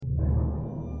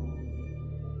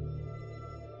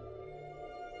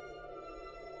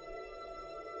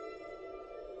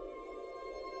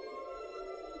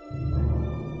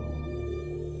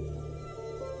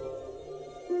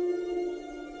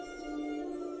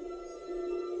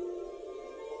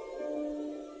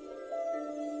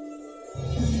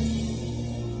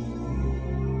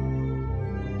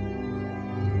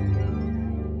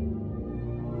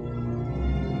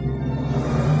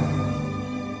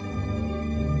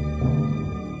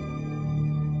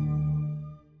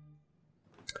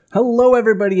Hello,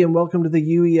 everybody, and welcome to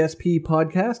the UESP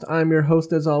podcast. I'm your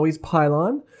host, as always,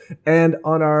 Pylon. And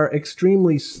on our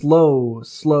extremely slow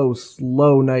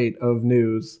night of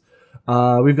news,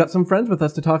 we've got some friends with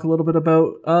us to talk a little bit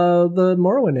about the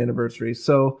Morrowind anniversary.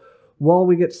 So while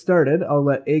we get started, I'll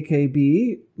let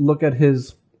AKB look at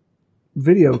his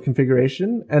video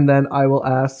configuration, and then I will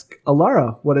ask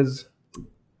Alara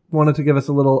wanted to give us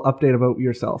a little update about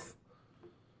yourself.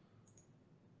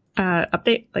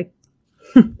 Update? Like...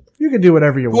 You can do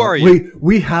whatever you want. Who are you?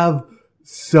 We have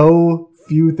so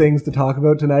few things to talk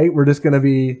about tonight. We're just going to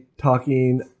be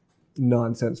talking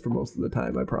nonsense for most of the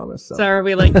time, I promise. So are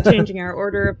we like changing our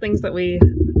order of things that we...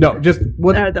 No, just...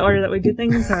 what? The order that we do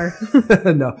things, or...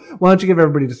 No. Why don't you give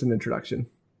everybody just an introduction?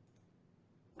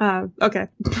 Okay.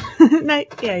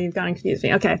 Yeah, you've gone and confused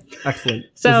me. Okay. Excellent.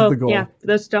 So, this is the goal. Yeah, for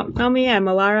those who don't know me, I'm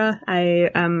Alara. I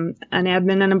am an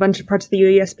admin on a bunch of parts of the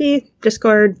UESP,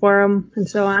 Discord, forum, and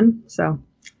so on. So,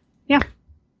 yeah.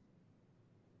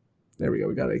 There we go.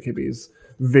 We got AKB's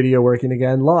video working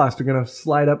again. Lost, we're going to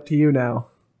slide up to you now.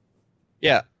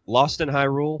 Yeah, Lost in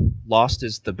Hyrule. Lost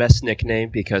is the best nickname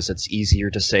because it's easier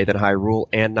to say than Hyrule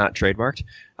and not trademarked.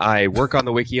 I work on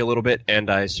the wiki a little bit, and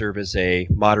I serve as a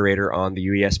moderator on the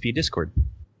UESP Discord.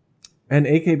 And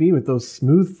AKB with those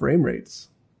smooth frame rates.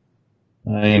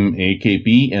 I'm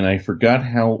AKB, and I forgot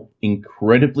how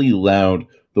incredibly loud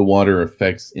the water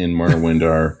effects in Morrowind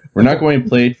are. We're not going to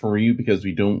play it for you because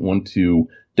we don't want to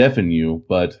deafen you,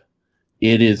 but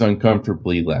it is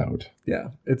uncomfortably loud. Yeah,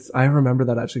 I remember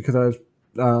that actually because I was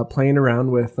playing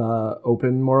around with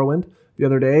Open Morrowind the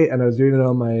other day, and I was doing it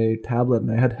on my tablet, and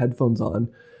I had headphones on,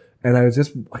 and I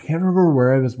can't remember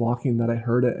where I was walking that I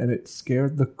heard it, and it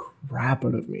scared the crap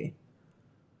out of me.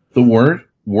 The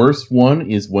worst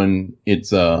one is when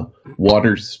it's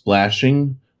water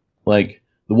splashing. Like,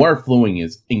 the water flowing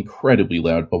is incredibly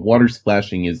loud, but water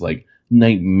splashing is like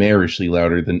nightmarishly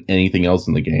louder than anything else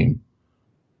in the game.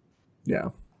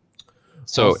 Yeah.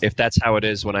 So if that's how it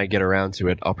is when I get around to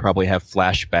it, I'll probably have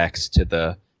flashbacks to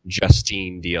the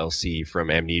Justine DLC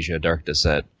from Amnesia Dark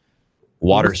Descent.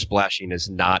 Water splashing is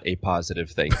not a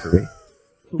positive thing for me.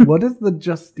 What is the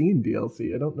Justine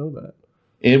DLC? I don't know that.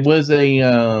 It was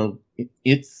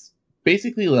it's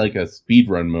basically like a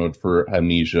speedrun mode for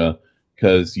Amnesia,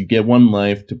 because you get one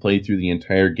life to play through the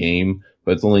entire game,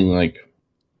 but it's only like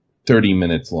 30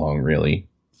 minutes long, really.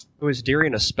 It was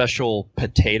during a special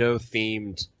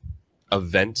potato-themed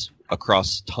event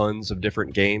across tons of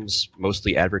different games,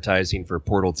 mostly advertising for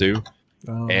Portal 2.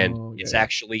 And it's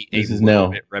actually a little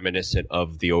bit reminiscent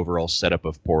of the overall setup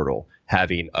of Portal,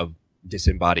 having a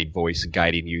disembodied voice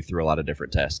guiding you through a lot of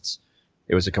different tests.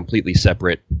 It was a completely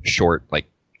separate, short, like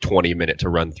 20-minute to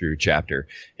run through chapter,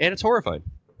 and it's horrifying.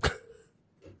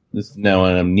 This is now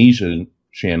an Amnesia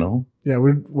channel. Yeah,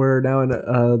 we're now in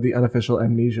the unofficial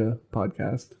Amnesia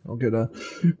podcast. I'll get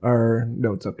our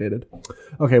notes updated.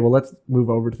 Okay, well, let's move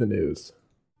over to the news.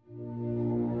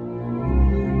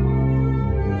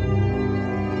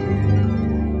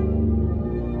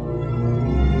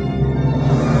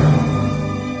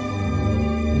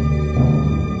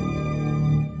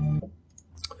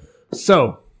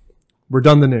 So, we're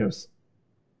done the news.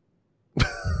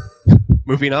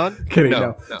 Moving on? Kidding,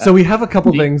 no. So we have a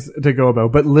couple things to go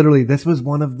about, but literally this was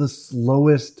one of the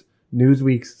slowest news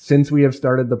weeks since we have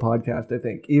started the podcast, I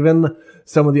think. Even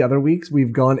some of the other weeks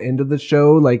we've gone into the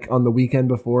show like on the weekend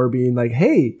before being like,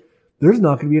 hey, there's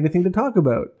not going to be anything to talk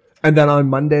about. And then on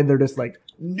Monday they're just like,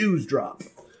 news drop.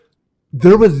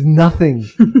 There was nothing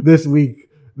this week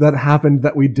that happened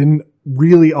that we didn't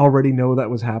really already know that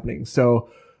was happening. So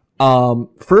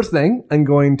first thing, I'm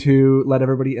going to let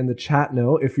everybody in the chat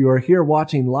know, if you are here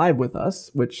watching live with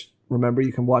us, which remember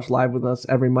you can watch live with us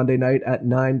every Monday night at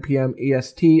 9 p.m.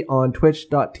 EST on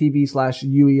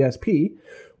twitch.tv/UESP.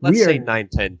 Let's say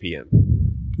 9:10 p.m.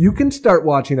 You can start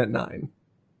watching at 9.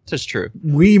 That's true.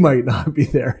 We might not be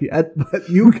there yet, but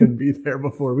you can be there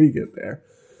before we get there.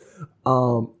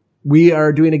 We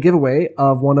are doing a giveaway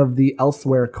of one of the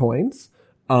Elsewhere coins.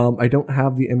 I don't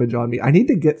have the image on me. I need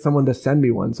to get someone to send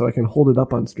me one so I can hold it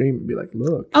up on stream and be like,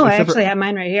 look. Oh, I actually have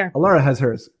mine right here. Alara has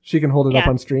hers. She can hold it up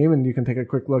on stream and you can take a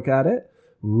quick look at it.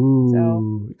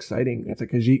 Ooh, exciting. It's a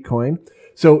Khajiit coin.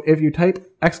 So if you type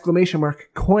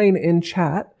 !coin in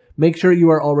chat, make sure you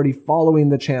are already following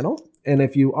the channel. And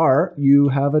if you are, you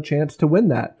have a chance to win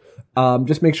that.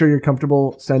 Just make sure you're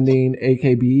comfortable sending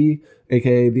AKB,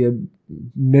 aka the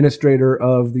administrator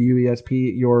of the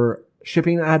UESP, your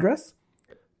shipping address.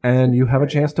 And you have a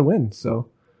chance to win. So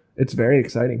it's very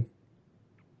exciting.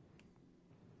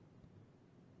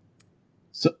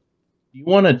 So you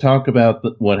want to talk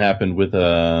about what happened with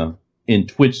in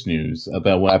Twitch news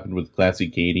about what happened with Classy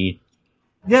Katie?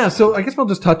 Yeah, so I guess we'll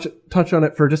just touch on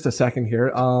it for just a second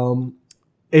here.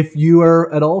 If you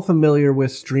are at all familiar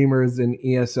with streamers in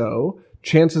ESO,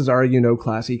 chances are you know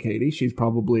Classy Katie. She's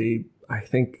probably, I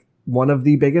think, one of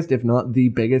the biggest, if not the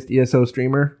biggest ESO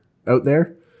streamer out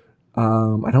there.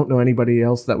 I don't know anybody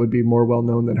else that would be more well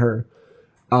known than her.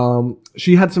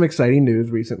 She had some exciting news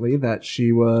recently that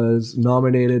she was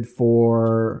nominated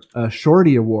for a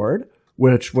Shorty Award,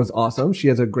 which was awesome. She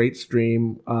has a great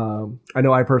stream. I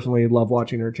know I personally love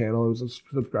watching her channel. I was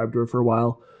subscribed to her for a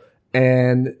while.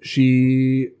 And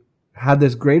she had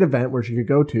this great event where she could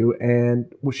go to.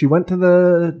 And she went to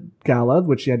the gala,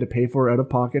 which she had to pay for out of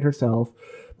pocket herself,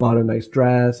 bought a nice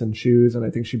dress and shoes. And I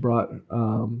think she brought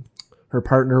her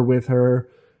partner with her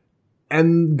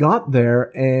and got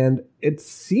there. And it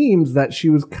seems that she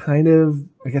was kind of,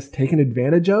 I guess, taken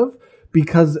advantage of,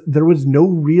 because there was no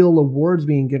real awards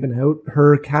being given out.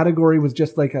 Her category was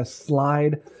just like a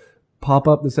slide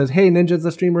pop-up that says, hey, Ninja's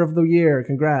the streamer of the year,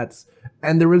 congrats.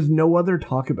 And there was no other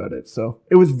talk about it. So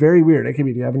it was very weird.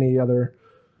 AKB, do you have any other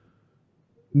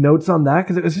notes on that?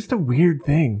 Because it was just a weird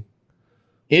thing.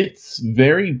 It's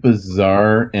very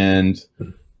bizarre, and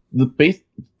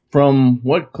from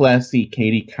what Classy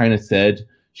Katie kind of said,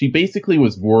 she basically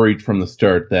was worried from the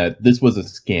start that this was a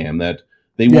scam, that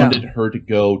they wanted her to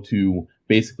go to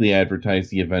basically advertise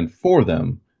the event for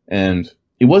them. And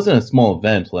it wasn't a small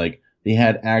event. Like, they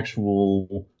had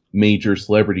actual major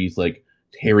celebrities like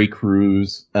Terry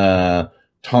Crews,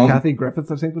 Kathy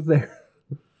Griffiths, I think, was there.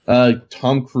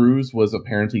 Tom Cruise was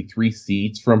apparently 3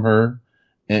 seats from her.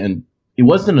 And it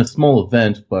wasn't a small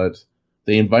event, but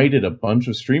they invited a bunch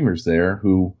of streamers there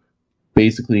who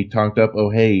basically talked up, oh,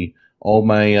 hey, all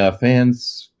my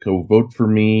fans, go vote for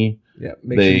me. Yeah,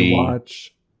 make sure you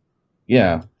watch.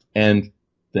 Yeah, and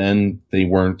then they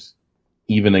weren't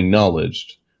even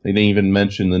acknowledged. They didn't even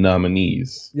mention the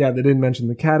nominees. Yeah, they didn't mention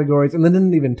the categories, and they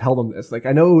didn't even tell them this. Like,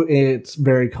 I know it's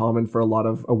very common for a lot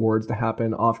of awards to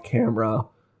happen off camera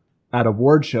at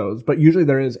award shows, but usually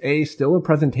there is still a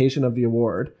presentation of the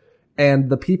award, and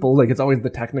the people, like, it's always the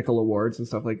technical awards and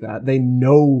stuff like that. They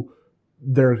know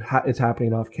it's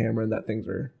happening off camera and that things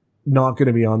are not going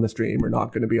to be on the stream or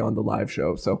not going to be on the live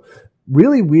show. So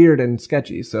really weird and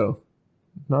sketchy. So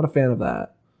not a fan of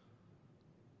that.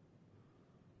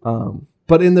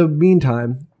 But in the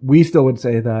meantime, we still would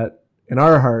say that in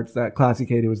our hearts that Classy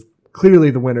Katie was clearly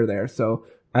the winner there. So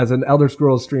as an Elder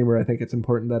Scrolls streamer, I think it's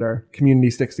important that our community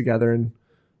sticks together and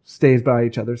stays by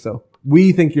each other. So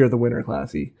we think you're the winner,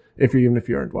 Classy, even if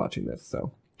you aren't watching this.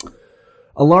 So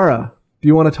Alara, do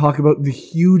you want to talk about the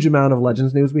huge amount of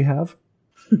Legends news we have?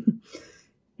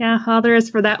 Yeah, all there is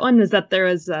for that one is that there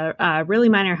was a really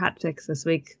minor hotfix this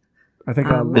week. I think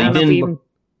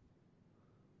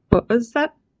what was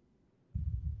that?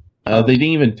 They didn't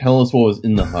even tell us what was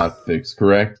in the hotfix,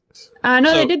 correct?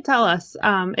 No, they did tell us.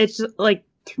 It's just like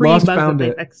 3 bugs that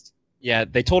they fixed. Yeah,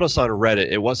 they told us on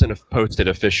Reddit. It wasn't posted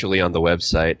officially on the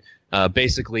website.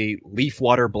 Basically, Leaf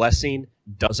Water Blessing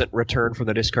doesn't return from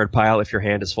the discard pile if your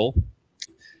hand is full.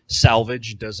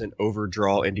 Salvage doesn't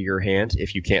overdraw into your hand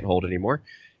if you can't hold anymore.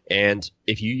 And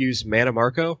if you use Mana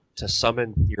Marco to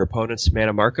summon your opponent's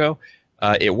Mana Marco,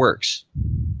 it works.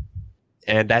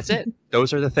 And that's it.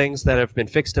 Those are the things that have been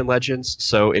fixed in Legends.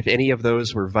 So if any of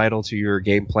those were vital to your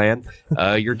game plan,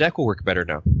 your deck will work better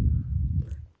now.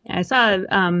 Yeah, I saw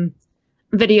a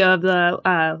video of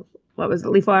the,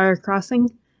 Leafwater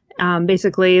Crossing.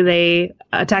 Basically, they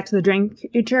attacked the drain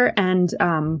creature, and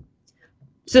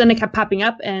so then it kept popping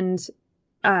up, and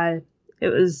it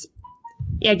was,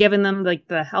 giving them like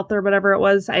the health or whatever it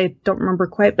was. I don't remember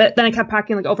quite, but then it kept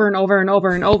popping like over and over and over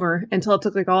and over until it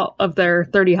took like all of their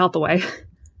 30 health away.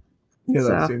 Yeah,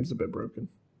 that seems a bit broken.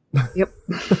 Yep.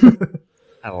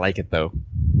 I like it though.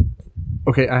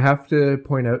 Okay, I have to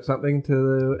point out something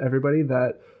to everybody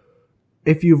that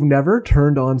if you've never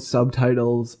turned on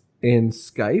subtitles in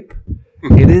Skype,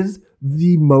 it is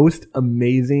the most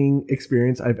amazing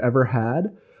experience I've ever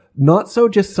had. Not so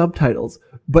just subtitles,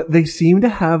 but they seem to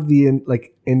have the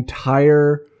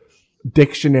entire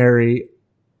dictionary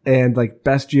and like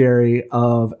bestiary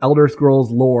of Elder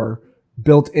Scrolls lore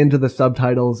built into the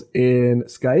subtitles in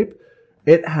Skype.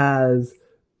 It has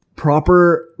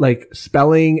proper like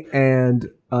spelling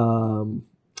and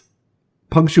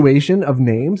punctuation of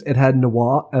names. It had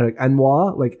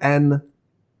Enwa, like N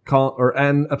or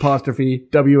N apostrophe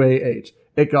WAH.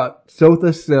 It got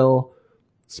Sotha Sil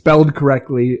spelled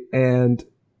correctly and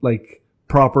like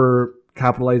proper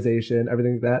capitalization,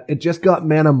 everything like that. It just got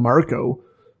Mana Marco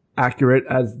accurate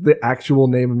as the actual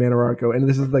name of Mana Marco. And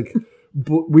this is like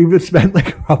we've spent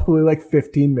probably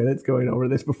 15 minutes going over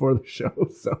this before the show.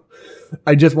 So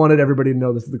I just wanted everybody to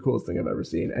know this is the coolest thing I've ever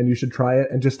seen. And you should try it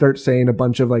and just start saying a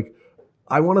bunch of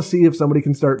I want to see if somebody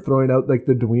can start throwing out the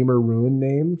Dwemer Ruin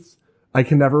names. I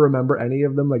can never remember any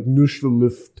of them, like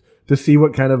Nuschluft, to see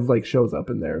what kind of shows up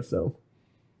in there. So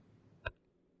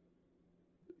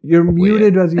you're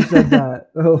muted as you said that.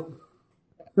 Oh.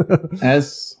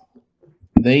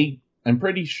 I'm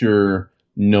pretty sure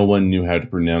no one knew how to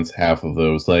pronounce half of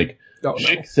those.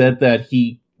 Schick said that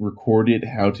he recorded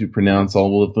how to pronounce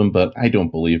all of them, but I don't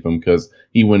believe him because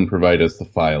he wouldn't provide us the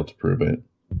file to prove it.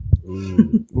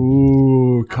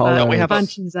 Ooh, call out. We've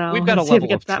got a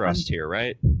level of trust here,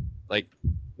 right?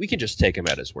 We can just take him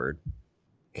at his word.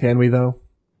 Can we, though?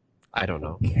 I don't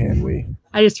know. Can we?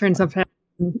 I just turned something.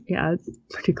 Yeah, it's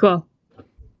pretty cool.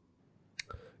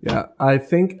 Yeah, I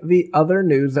think the other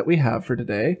news that we have for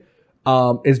today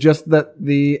is just that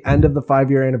the end of the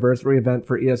 5-year anniversary event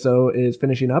for ESO is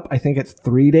finishing up. I think it's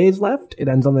 3 days left. It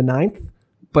ends on the 9th,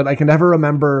 but I can never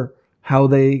remember how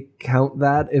they count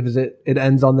that. If it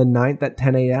ends on the 9th at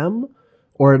 10 a.m.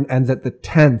 or it ends at the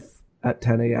 10th at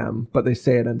 10 a.m., but they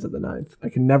say it ends at the 9th. I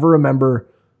can never remember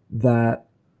that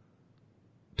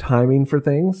timing for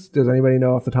things. Does anybody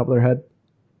know off the top of their head?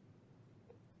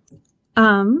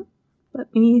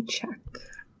 Let me check.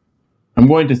 I'm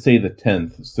going to say the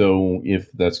 10th. So if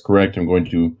that's correct, I'm going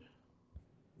to...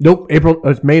 Nope.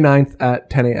 It's May 9th at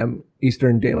 10 a.m.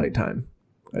 Eastern Daylight Time.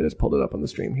 I just pulled it up on the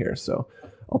stream here. So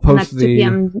I'll post the... 2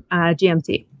 p.m.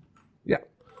 GMT. Yeah.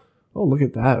 Oh, look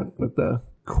at that. With the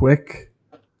quick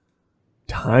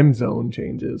time zone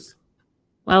changes.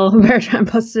 Well, Bertrand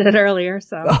posted it earlier,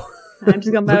 so I'm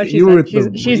just going by what she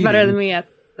said. She's better than me at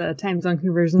the time zone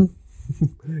conversion.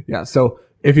 Yeah, so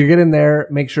if you get in there,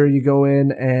 make sure you go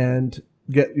in and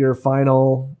get your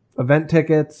final event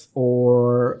tickets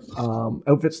or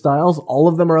outfit styles. All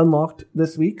of them are unlocked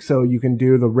this week, so you can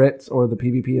do the Ritz or the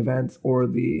PvP events or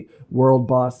the world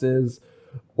bosses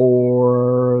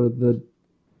or the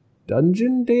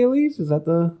dungeon dailies. Is that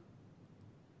the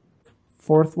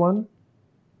fourth one?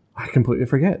 I completely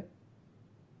forget.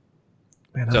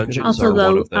 Man, Dungeons are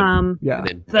one of them.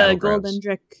 The Gold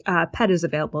Indrik pet is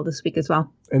available this week as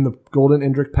well. And the Golden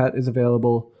Indrik pet is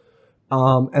available.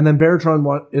 And then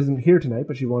Baratron isn't here tonight,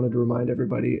 but she wanted to remind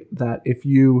everybody that if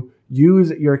you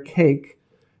use your cake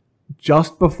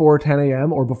just before 10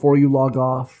 a.m. or before you log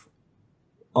off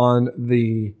on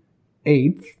the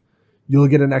 8th, you'll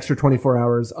get an extra 24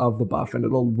 hours of the buff, and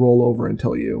it'll roll over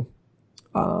until you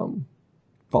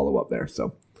follow up there.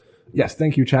 So, yes,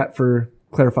 thank you, chat, for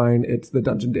clarifying. It's the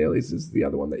Dungeon Dailies is the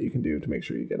other one that you can do to make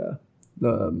sure you get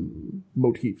the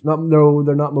motif. No,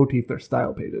 they're not motif, they're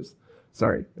style pages.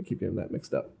 Sorry, I keep getting that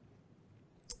mixed up.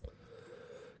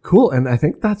 Cool, and I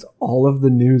think that's all of the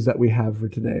news that we have for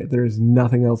today. There's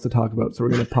nothing else to talk about, so we're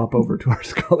going to pop over to our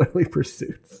scholarly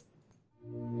pursuits.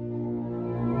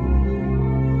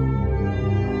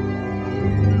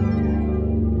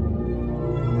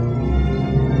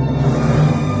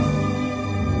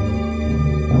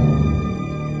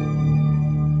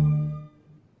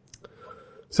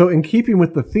 So in keeping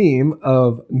with the theme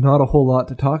of not a whole lot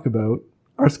to talk about,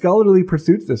 our scholarly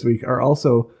pursuits this week are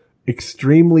also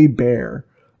extremely bare.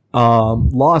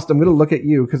 Lost, I'm going to look at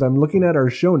you because I'm looking at our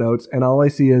show notes and all I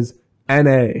see is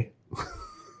NA.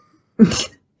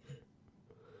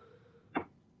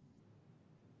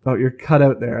 Oh, you're cut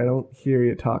out there. I don't hear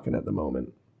you talking at the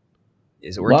moment.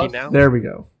 Is it working now? There we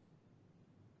go.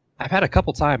 I've had a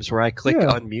couple times where I click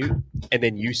unmute and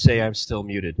then you say I'm still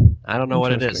muted. I don't know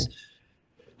what it is.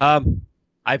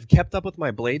 I've kept up with my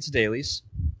Blades dailies,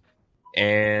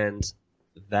 and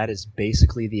that is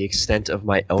basically the extent of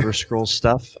my Elder Scrolls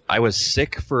stuff. I was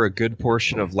sick for a good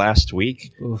portion of last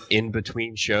week in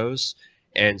between shows,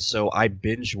 and so I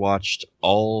binge-watched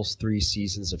all 3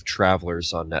 seasons of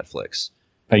Travelers on Netflix.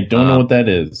 I don't know what that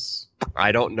is.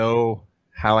 I don't know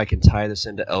how I can tie this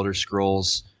into Elder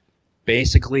Scrolls.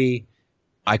 Basically,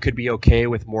 I could be okay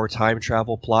with more time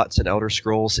travel plots in Elder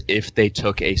Scrolls if they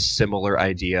took a similar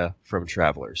idea from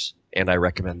Travelers, and I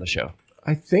recommend the show.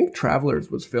 I think Travelers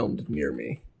was filmed near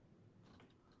me.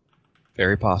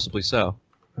 Very possibly so.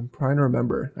 I'm trying to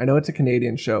remember. I know it's a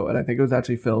Canadian show, and I think it was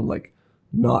actually filmed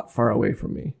not far away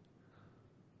from me.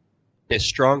 It's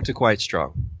strong to quite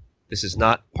strong. This is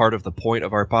not part of the point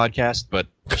of our podcast, but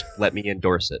just let me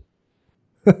endorse it.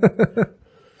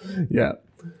 Yeah.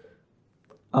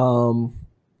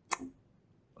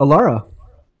 Alara,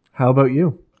 how about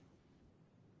you?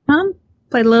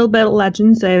 Played a little bit of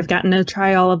Legends. I've gotten to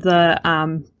try all of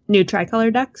the new tricolor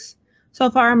decks.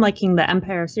 So far, I'm liking the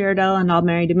Empire of Cyrodiil and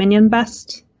Aldmeri Dominion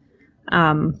best.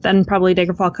 Then probably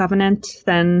Daggerfall Covenant.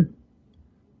 Then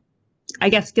I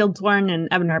guess Guildsworn and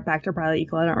Ebonheart Pact are probably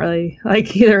equal. I don't really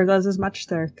like either of those as much.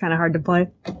 They're kind of hard to play.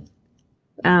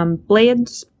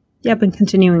 Blades, yeah, I've been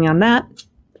continuing on that.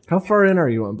 How far in are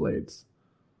you on Blades?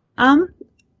 I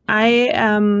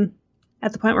am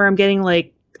at the point where I'm getting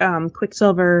like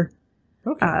Quicksilver,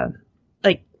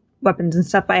 like weapons and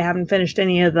stuff. I haven't finished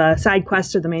any of the side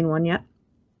quests or the main one yet.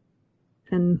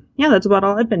 And yeah, that's about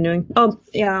all I've been doing. Oh,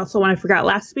 yeah, also one I forgot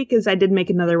last week is I did make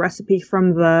another recipe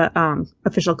from the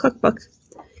official cookbook.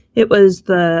 It was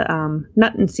the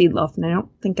nut and seed loaf, and I don't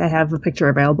think I have a picture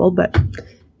available, but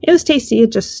it was tasty.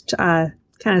 It just kind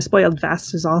of spoiled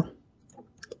fast is all.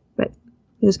 But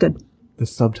it was good. The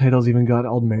subtitles even got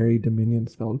Aldmeri Dominion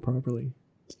spelled properly.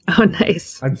 Oh,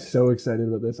 nice. I'm so excited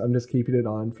about this. I'm just keeping it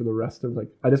on for the rest of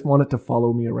I just want it to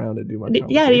follow me around and do my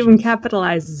conversations. Yeah, it even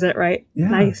capitalizes it, right? Yeah.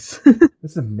 Nice.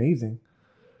 This is amazing.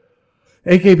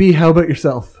 AKB, how about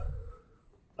yourself?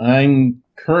 I'm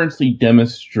currently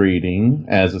demonstrating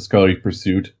as a scholarly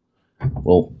pursuit.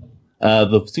 Well,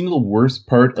 the single worst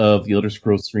part of the Elder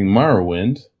Scrolls 3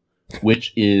 Morrowind,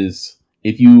 which is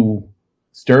if you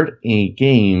start a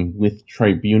game with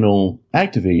Tribunal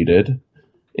activated,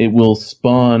 it will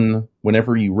spawn,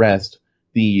 whenever you rest,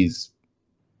 these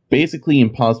basically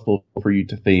impossible for you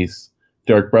to face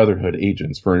Dark Brotherhood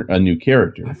agents for a new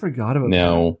character. I forgot about that.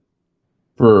 Now,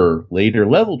 for later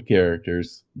leveled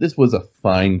characters, this was a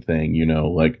fine thing,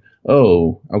 like,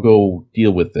 oh, I'll go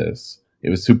deal with this. It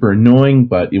was super annoying,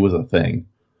 but it was a thing.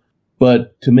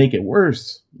 But to make it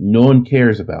worse, no one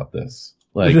cares about this.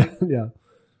 Like, yeah.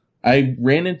 I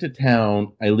ran into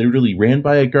town. I literally ran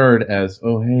by a guard as,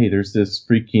 oh, hey, there's this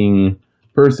freaking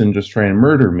person just trying to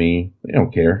murder me. They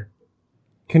don't care.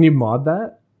 Can you mod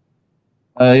that?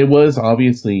 It was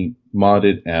obviously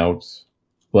modded out,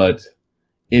 but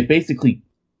it basically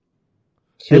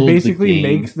kills the game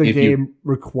makes the game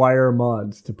require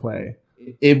mods to play.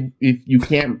 If you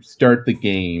can't start the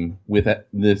game with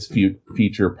this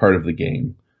feature part of the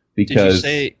game. Because did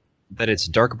you say that it's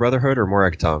Dark Brotherhood or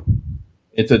Moragton?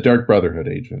 It's a Dark Brotherhood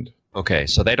agent. Okay,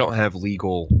 so they don't have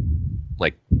legal,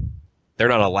 they're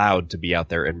not allowed to be out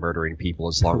there and murdering people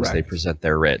as long as they present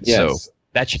their writ. Yes. So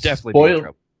that should definitely be in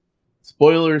trouble.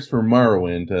 Spoilers for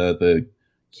Morrowind. The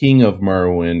king of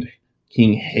Morrowind,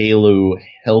 King Halu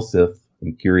Helseth.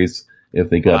 I'm curious if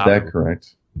they got that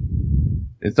correct.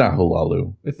 It's not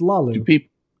Halalu. It's Lalu.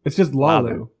 It's just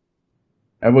Lalu.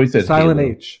 I've always said silent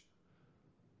Halu. H.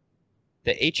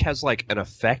 The H has an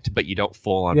effect, but you don't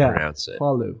full on pronounce it.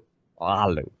 Lalu.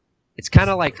 Lalu. It's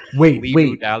kind of like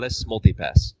wait. Dallas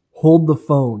multipass. Hold the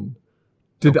phone.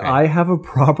 Did I have a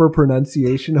proper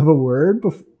pronunciation of a word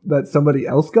that somebody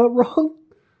else got wrong?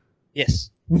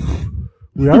 Yes.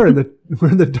 We're in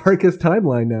the darkest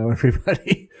timeline now,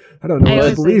 everybody. I don't know what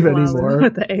to believe anymore.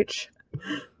 With the H.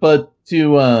 But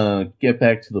to get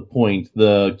back to the point,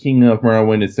 the king of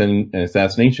Morrowind is sending an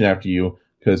assassination after you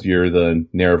because you're the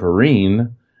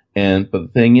Nerevarine. But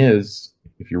the thing is,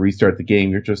 if you restart the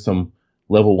game, you're just some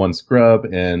level 1 scrub,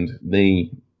 and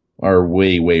they are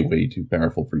way, way, way too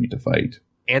powerful for you to fight.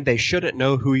 And they shouldn't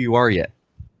know who you are yet.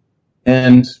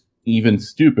 And even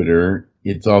stupider,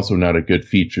 it's also not a good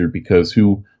feature because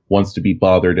who wants to be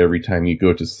bothered every time you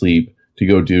go to sleep to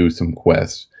go do some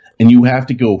quest? And you have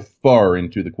to go far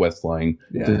into the quest line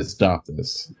to stop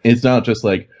this. It's not just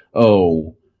like,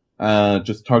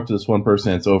 just talk to this one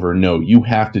person, it's over. No, you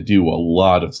have to do a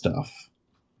lot of stuff.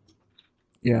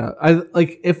 Yeah,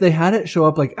 if they had it show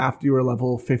up after you were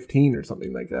level 15 or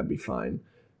something like that, that'd be fine.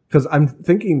 Because I'm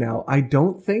thinking now, I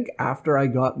don't think after I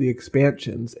got the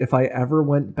expansions, if I ever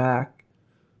went back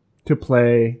to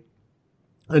play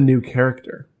a new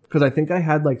character, because I think I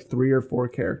had 3 or 4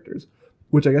 characters,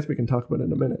 which I guess we can talk about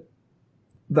in a minute,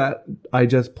 that I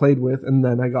just played with, and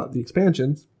then I got the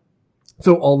expansions.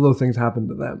 So all those things happened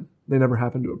to them. They never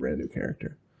happened to a brand new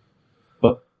character.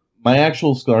 But my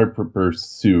actual scholar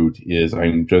pursuit is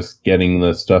I'm just getting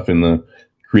the stuff in the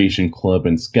Creation Club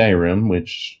in Skyrim,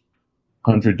 which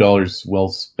 $100 well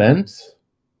spent.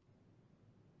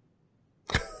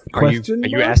 Are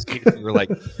you asking if you were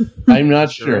I'm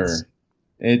not sure.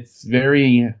 It's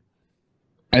very...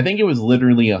 I think it was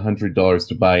literally $100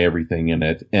 to buy everything in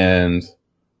it, and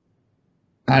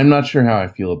I'm not sure how I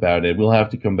feel about it. We'll have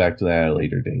to come back to that at a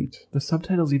later date. The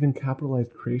subtitles even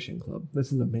capitalized Creation Club.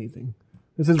 This is amazing.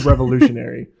 This is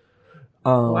revolutionary.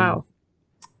 Wow.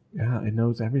 Yeah, it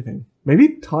knows everything.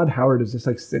 Maybe Todd Howard is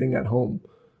just sitting at home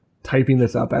typing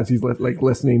this up as he's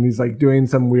listening. He's doing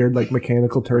some weird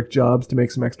mechanical Turk jobs to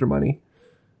make some extra money.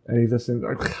 And he's just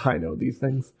I know these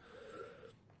things.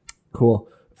 Cool.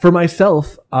 For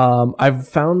myself, I've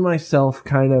found myself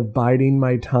kind of biding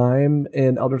my time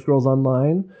in Elder Scrolls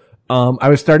Online. I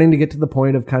was starting to get to the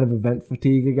point of kind of event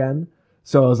fatigue again.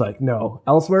 So I was like, no,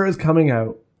 Elsewhere is coming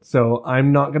out. So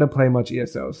I'm not going to play much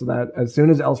ESO. So that as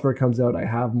soon as Elsewhere comes out, I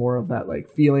have more of that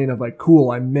like feeling of like, cool,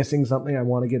 I'm missing something. I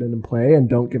want to get in and play and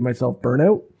don't give myself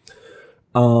burnout.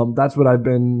 That's what I've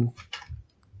been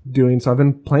doing. So I've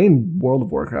been playing World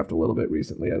of Warcraft a little bit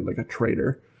recently as like a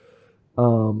trader.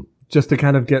 Just to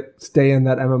kind of stay in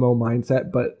that MMO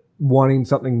mindset, but wanting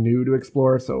something new to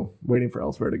explore. So waiting for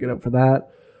Elsewhere to get out for that.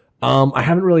 I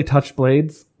haven't really touched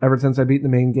Blades ever since I beat the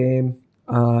main game.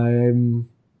 I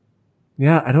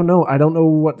don't know. I don't know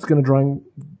what's going to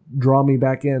draw me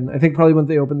back in. I think probably when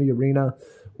they open the arena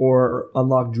or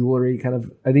unlock jewelry,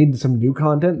 I need some new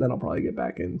content, then I'll probably get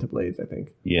back into Blades, I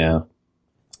think. Yeah.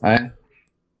 I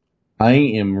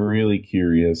am really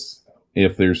curious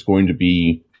if there's going to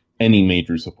be any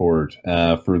major support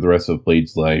for the rest of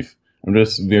Blades' life. I'm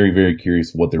just very, very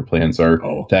curious what their plans are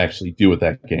to actually do with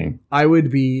that game. I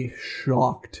would be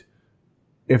shocked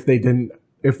if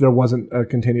there wasn't a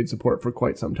continued support for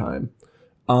quite some time.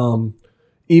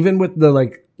 Even with the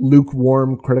like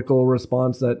lukewarm critical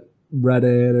response that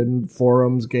Reddit and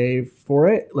forums gave for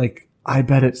it, like I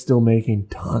bet it's still making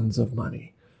tons of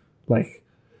money. Like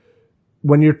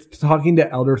when you're talking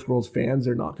to Elder Scrolls fans,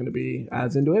 they're not going to be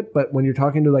as into it. But when you're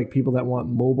talking to like people that want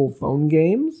mobile phone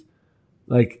games,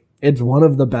 like it's one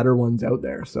of the better ones out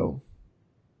there. So,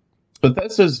 but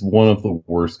that's just one of the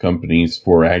worst companies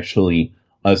for actually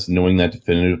us knowing that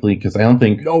definitively, because I don't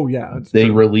think they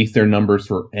release their numbers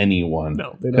for anyone.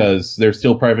 No, they don't. Because they're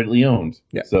still privately owned.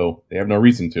 Yeah. So they have no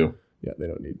reason to. Yeah, they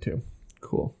don't need to.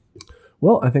 Cool.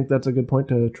 Well, I think that's a good point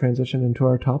to transition into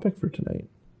our topic for tonight.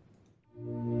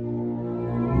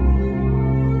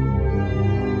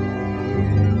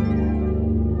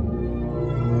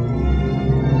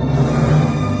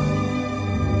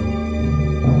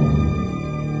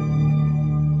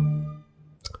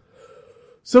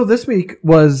 So this week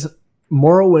was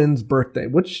Morrowind's birthday.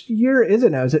 Which year is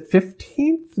it now? Is it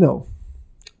 15th? No.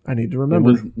 I need to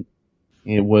remember.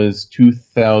 It was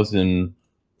 2002.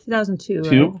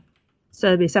 Right? So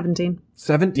it'd be 17.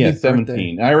 17. Yeah,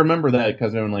 17. Birthday. I remember that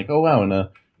because I'm like, oh wow, in a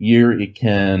year it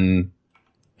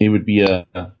would be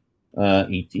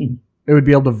 18. It would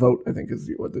be able to vote, I think is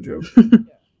what the joke.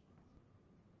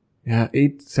 Yeah,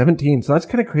 17. So that's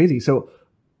kind of crazy. So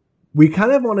we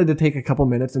kind of wanted to take a couple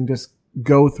minutes and just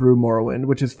go through Morrowind,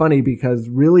 which is funny because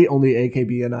really only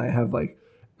AKB and I have like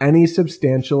any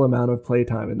substantial amount of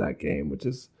playtime in that game, which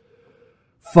is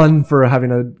fun for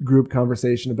having a group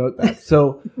conversation about that.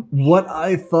 So what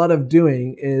I thought of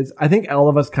doing is I think all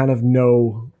of us kind of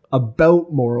know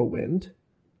about Morrowind,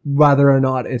 whether or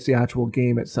not it's the actual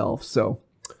game itself. So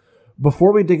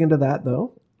before we dig into that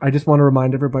though, I just want to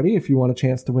remind everybody, if you want a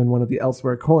chance to win one of the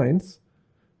Elsewhere coins,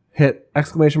 hit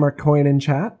 !coin in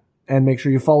chat and make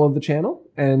sure you follow the channel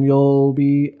and you'll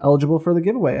be eligible for the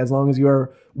giveaway as long as you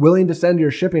are willing to send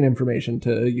your shipping information to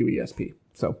UESP.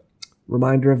 So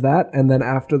reminder of that. And then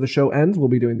after the show ends, we'll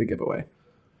be doing the giveaway.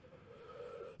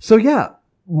 So yeah,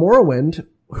 Morrowind,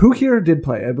 who here did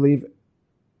play? I believe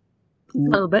a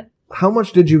little bit. How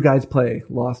much did you guys play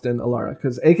Lost in Alara?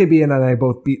 Because AKB and I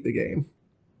both beat the game.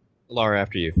 Alara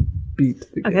after you. Beat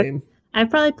the game. I've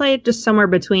probably played just somewhere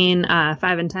between 5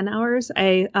 and 10 hours.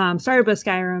 I started with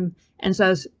Skyrim, and so I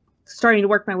was starting to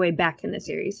work my way back in the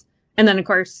series. And then, of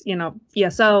course,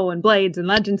 ESO and Blades and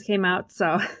Legends came out,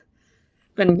 so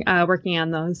been working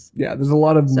on those. Yeah, there's a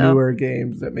lot of newer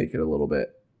games that make it a little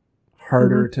bit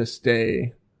harder to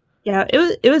stay. Yeah,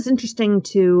 it was interesting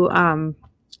to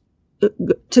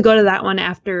go to that one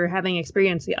after having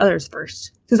experienced the others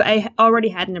first, because I already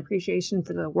had an appreciation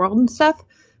for the world and stuff,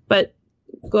 but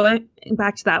going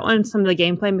back to that one, some of the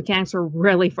gameplay mechanics were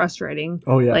really frustrating.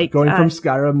 Oh yeah, like, going from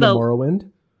Skyrim to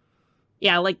Morrowind.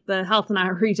 Yeah, like the health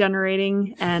not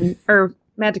regenerating or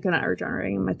magic not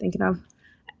regenerating. Am I thinking of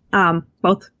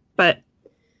both?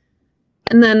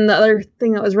 And then the other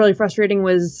thing that was really frustrating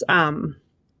was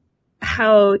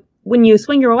how when you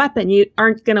swing your weapon, you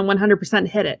aren't going to 100%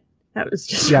 hit it. That was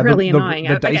just really annoying.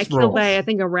 I killed by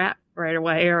a rat right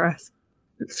away or a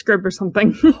scrib or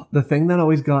something. The thing that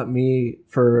always got me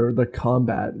for the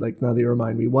combat, like now that you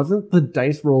remind me, wasn't the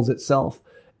dice rolls itself.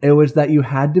 It was that you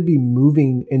had to be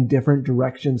moving in different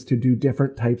directions to do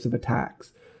different types of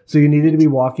attacks. So you needed to be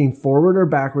walking forward or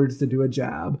backwards to do a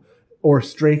jab, or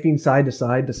strafing side to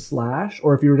side to slash,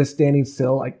 or if you were just standing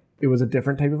still, like it was a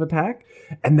different type of attack.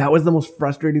 And that was the most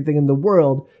frustrating thing in the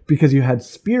world, because you had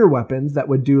spear weapons that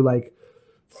would do like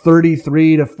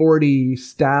 33 to 40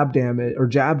 stab damage or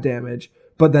jab damage,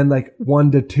 but then like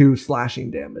 1 to 2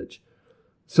 slashing damage.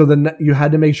 So then you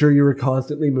had to make sure you were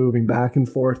constantly moving back and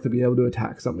forth to be able to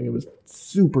attack something. It was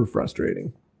super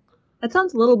frustrating. That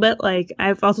sounds a little bit like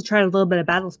I've also tried a little bit of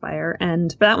Battlespire,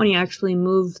 and for that one you actually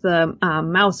move the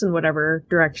mouse in whatever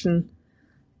direction.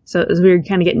 So it was weird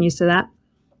kind of getting used to that.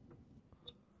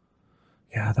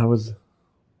 Yeah, that was...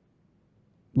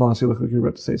 Lost, you look like you're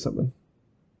about to say something.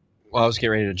 Well, I was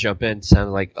getting ready to jump in.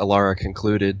 Sounded like Alara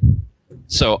concluded.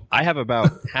 So I have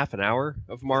about half an hour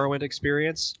of Morrowind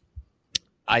experience.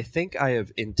 I think I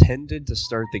have intended to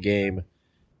start the game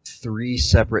 3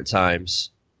 separate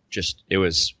times. Just, it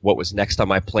was what was next on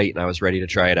my plate, and I was ready to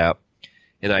try it out.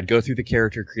 And I'd go through the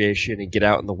character creation and get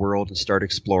out in the world and start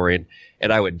exploring.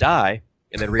 And I would die,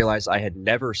 and then realize I had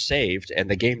never saved, and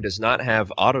the game does not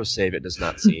have autosave, it does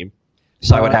not seem.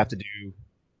 So I would have to do...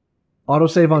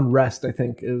 Autosave on rest, I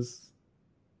think, is...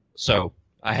 So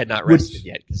I had not rested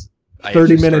yet.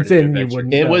 30 minutes in, you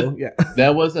wouldn't know.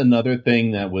 That was another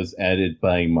thing that was added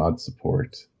by mod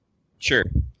support. Sure.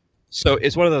 So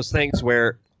it's one of those things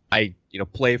where I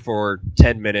play for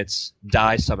 10 minutes,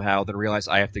 die somehow, then realize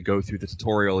I have to go through the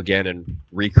tutorial again and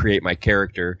recreate my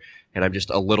character, and I'm just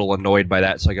a little annoyed by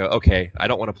that. So I go, okay, I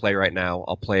don't want to play right now.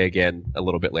 I'll play again a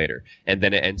little bit later. And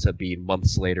then it ends up being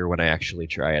months later when I actually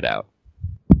try it out.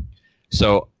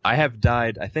 So I have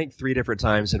died, I think, 3 different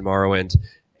times in Morrowind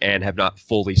and have not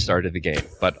fully started the game.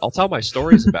 But I'll tell my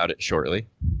stories about it shortly.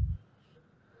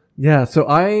 Yeah, so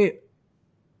I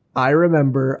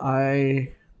remember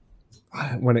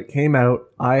when it came out,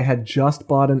 I had just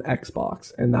bought an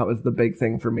Xbox, and that was the big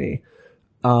thing for me.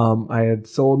 I had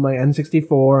sold my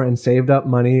N64 and saved up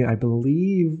money. I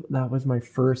believe that was my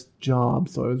first job,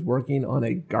 so I was working on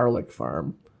a garlic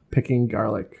farm, picking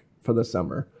garlic for the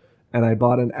summer. And I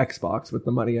bought an Xbox with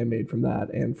the money I made from that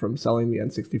and from selling the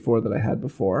N64 that I had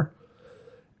before.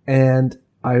 And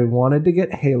I wanted to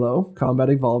get Halo. Combat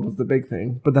Evolved was the big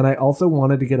thing. But then I also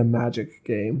wanted to get a Magic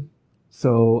game.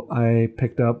 So I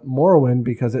picked up Morrowind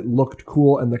because it looked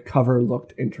cool and the cover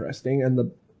looked interesting. And the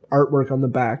artwork on the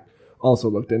back also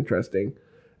looked interesting.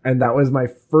 And that was my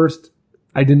first...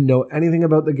 I didn't know anything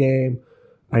about the game.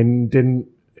 I didn't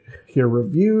hear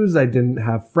reviews. I didn't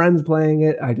have friends playing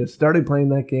it. I just started playing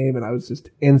that game and I was just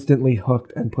instantly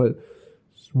hooked and put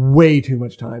way too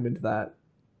much time into that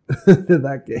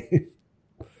that game.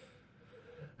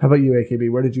 How about you,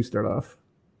 AKB? Where did you start off?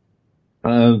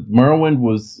 Morrowind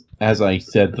was, as I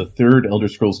said, the third Elder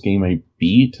Scrolls game I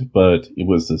beat, but it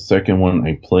was the second one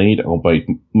I played, albeit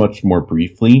much more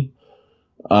briefly.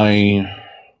 When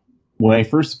I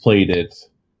first played it,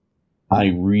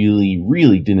 I really,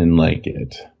 really didn't like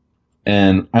it.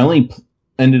 And I only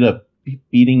ended up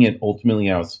beating it ultimately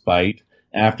out of spite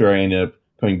after I ended up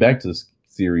coming back to this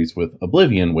series with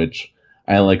Oblivion, which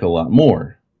I like a lot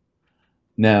more.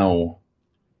 Now,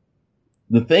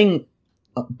 the thing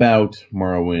about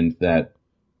Morrowind that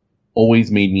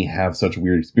always made me have such a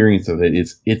weird experience of it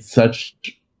is it's such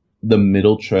the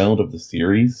middle child of the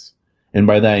series. And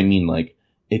by that I mean, like,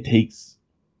 it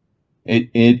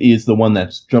is the one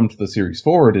that's jumped the series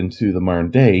forward into the modern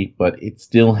day, but it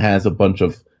still has a bunch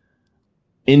of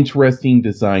interesting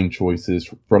design choices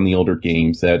from the older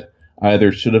games that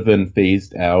either should have been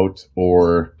phased out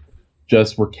or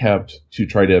just were kept to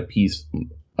try to appease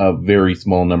a very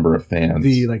small number of fans.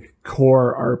 The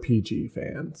core RPG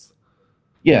fans.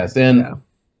 Yes, and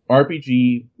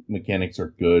RPG mechanics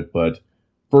are good, but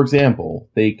for example,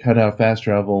 they cut out fast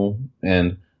travel,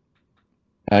 and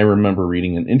I remember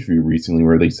reading an interview recently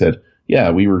where they said, yeah,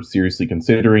 we were seriously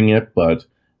considering it, but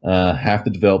half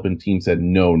the development team said,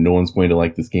 no one's going to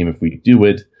like this game if we do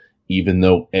it, even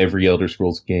though every Elder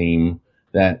Scrolls game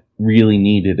that really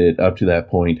needed it up to that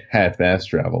point had fast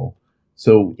travel.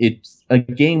 So it's a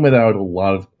game without a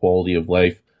lot of quality of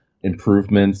life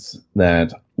improvements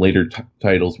that later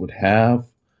titles would have.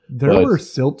 There were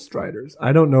Silt Striders.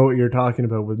 I don't know what you're talking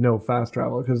about with no fast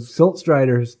travel, because Silt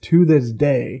Striders to this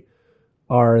day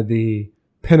are the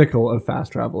pinnacle of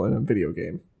fast travel in a video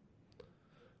game.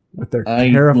 With their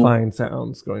terrifying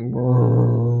sounds going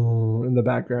in the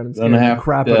background and scaring the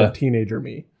crap out of teenager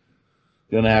me.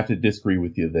 Gonna have to disagree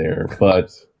with you there,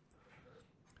 but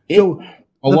a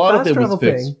lot of it was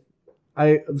fixed.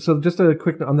 So just a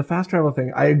quick note on the fast travel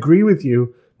thing. I agree with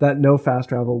you that no fast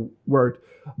travel worked,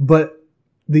 but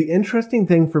the interesting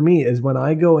thing for me is when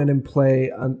I go in and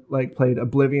played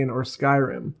Oblivion or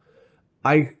Skyrim,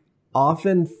 I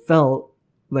often felt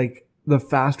like the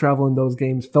fast travel in those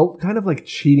games felt kind of like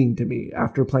cheating to me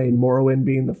after playing Morrowind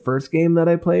being the first game that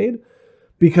I played,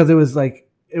 because it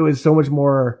was so much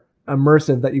more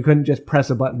immersive that you couldn't just press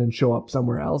a button and show up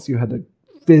somewhere else. You had to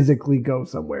physically go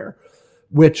somewhere,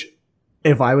 which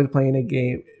if I was playing a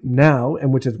game now,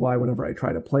 and which is why whenever I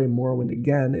try to play Morrowind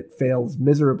again, it fails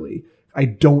miserably. I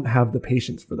don't have the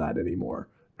patience for that anymore.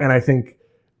 And I think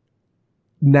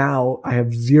now I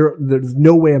have zero. There's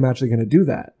no way I'm actually going to do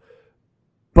that.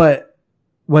 But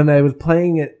when I was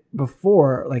playing it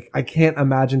before, like I can't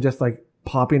imagine just like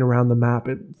popping around the map.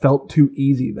 It felt too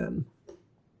easy then.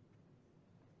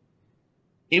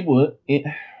 It would. It's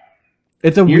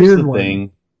a Here's weird the one.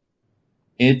 thing.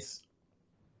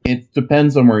 It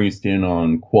depends on where you stand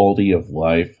on quality of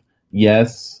life.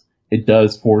 Yes, it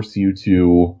does force you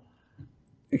to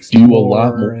do a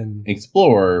lot more,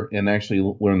 explore and actually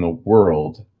learn the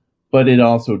world, but it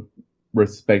also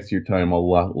respects your time a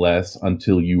lot less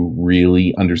until you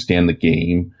really understand the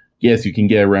game. Yes, you can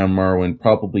get around Morrowind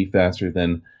probably faster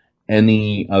than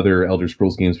any other Elder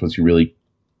Scrolls games once you really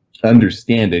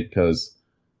understand it, because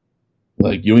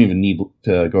like you don't even need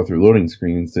to go through loading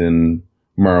screens in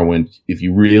Morrowind. If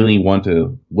you really want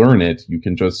to learn it, you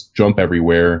can just jump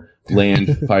everywhere,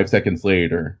 land 5 seconds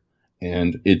later,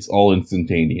 and it's all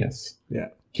instantaneous. Yeah.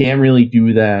 Can't really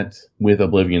do that with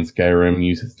Oblivion Skyrim.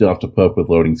 You still have to put up with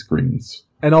loading screens.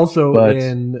 And also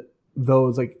in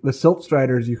those, like the Silt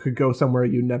Striders, you could go somewhere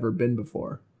you'd never been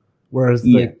before. Whereas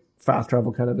the fast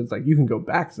travel kind of is like you can go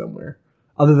back somewhere.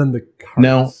 Other than the carts.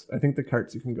 Now, I think the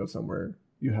carts you can go somewhere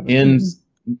you haven't in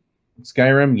been.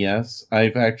 Skyrim, yes.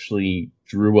 I've actually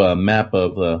drew a map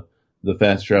of the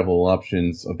fast travel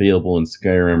options available in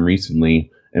Skyrim recently.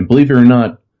 And believe it or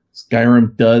not,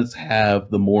 Skyrim does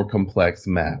have the more complex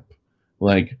map.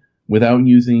 Like, without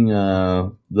using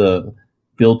the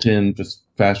built-in just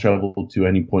fast travel to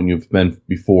any point you've been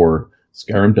before,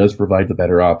 Skyrim does provide the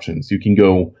better options. You can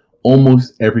go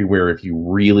almost everywhere if you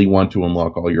really want to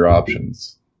unlock all your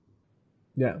options.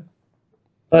 Yeah.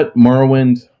 But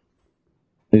Morrowind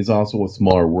is also a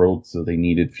smaller world, so they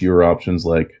needed fewer options.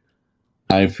 Like,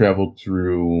 I've traveled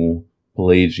through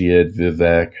Pelagiad,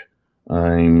 Vivec.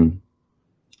 I'm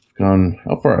gone.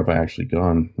 How far have I actually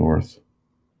gone north?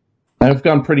 I've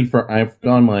gone pretty far. I've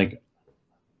gone like,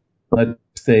 let's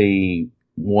say,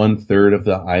 1/3 of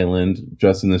the island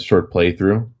just in this short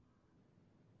playthrough.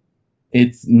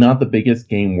 It's not the biggest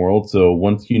game world, so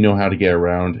once you know how to get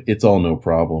around, it's all no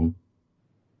problem.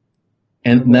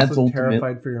 And I'm that's also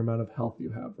terrified for your amount of health you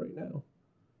have right now.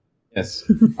 Yes,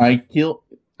 I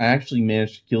actually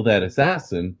managed to kill that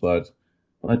assassin, but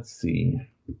let's see.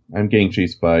 I'm getting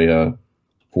chased by a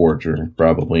Forger,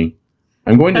 probably.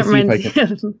 I'm going to see if I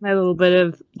can. My little bit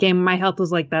of game. My health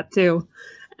was like that too,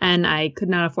 and I could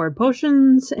not afford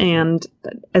potions. And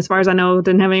as far as I know,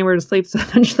 didn't have anywhere to sleep. So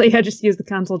eventually, I just used the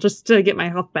console just to get my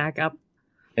health back up.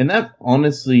 And that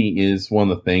honestly is one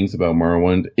of the things about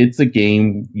Morrowind. It's a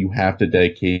game you have to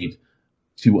dedicate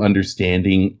to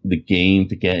understanding the game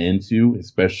to get into,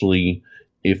 especially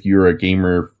if you're a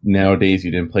gamer nowadays.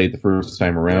 You didn't play it the first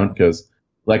time around, because,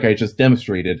 like I just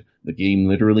demonstrated, the game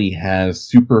literally has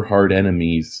super hard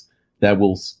enemies that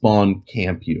will spawn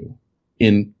camp you.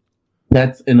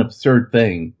 That's an absurd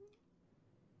thing.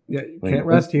 Yeah, you can't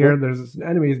rest here. There's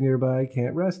enemies nearby.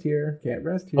 Can't rest here. Can't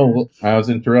rest here. Oh, well, I was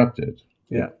interrupted.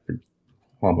 Yeah.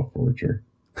 Llama Forger.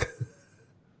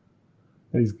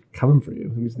 He's coming for you.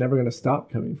 He's never going to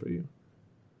stop coming for you.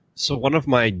 So one of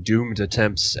my doomed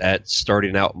attempts at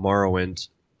starting out Morrowind,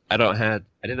 I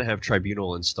didn't have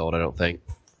Tribunal installed, I don't think.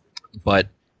 But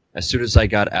as soon as I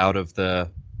got out of the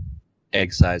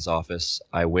egg size office,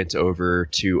 I went over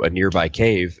to a nearby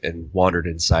cave and wandered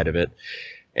inside of it.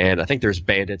 And I think there's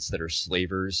bandits that are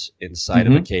slavers inside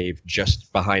of a cave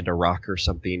just behind a rock or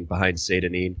something, behind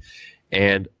Seydanine.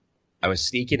 And I was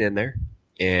sneaking in there,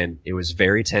 and it was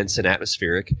very tense and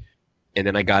atmospheric. And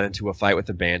then I got into a fight with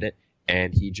a bandit,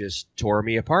 and he just tore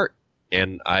me apart.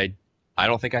 And I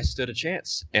don't think I stood a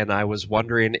chance. And I was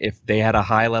wondering if they had a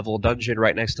high-level dungeon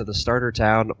right next to the starter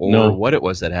town, or what it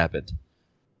was that happened.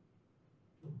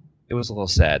 It was a little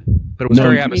sad, but it was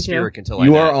very atmospheric until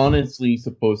You are honestly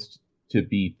supposed to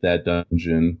beat that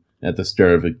dungeon at the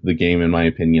start of the game, in my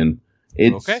opinion.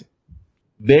 It's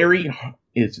very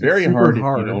hard if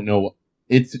you don't know.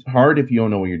 It's hard if you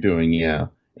don't know what you're doing, yeah.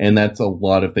 And that's a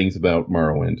lot of things about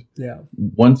Morrowind. Yeah.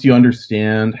 Once you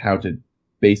understand how to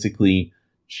basically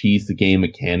cheese the game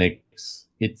mechanics,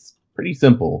 it's pretty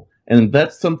simple. And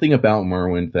that's something about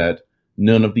Morrowind that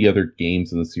none of the other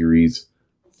games in the series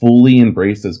fully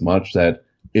embrace as much, that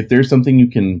if there's something you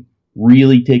can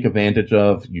really take advantage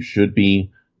of, you should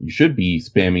be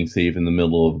spamming save in the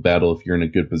middle of a battle if you're in a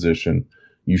good position.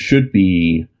 You should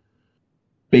be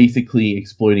basically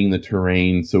exploiting the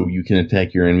terrain so you can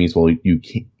attack your enemies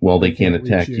while they can't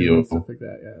attack you. And stuff like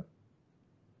that, yeah.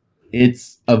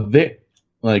 It's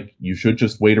you should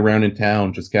just wait around in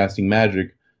town just casting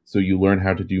magic so you learn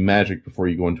how to do magic before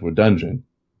you go into a dungeon.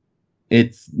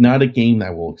 It's not a game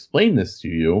that will explain this to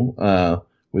you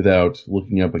without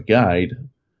looking up a guide,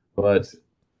 but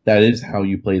that is how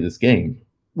you play this game.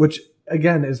 Which,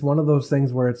 again, is one of those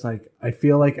things where it's like, I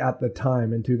feel like at the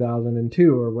time in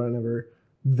 2002 or whenever,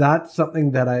 that's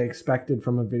something that I expected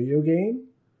from a video game.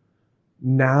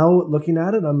 Now, looking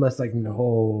at it, I'm less like,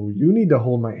 no, you need to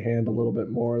hold my hand a little bit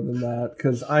more than that,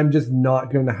 because I'm just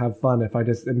not going to have fun if I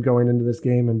just am going into this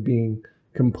game and being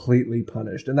completely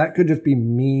punished. And that could just be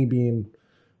me being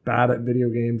bad at video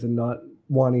games and not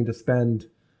wanting to spend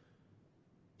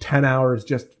 10 hours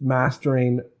just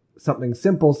mastering something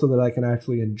simple so that I can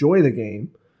actually enjoy the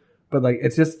game. But like,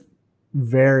 it's just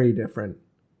very different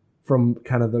from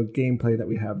kind of the gameplay that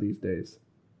we have these days.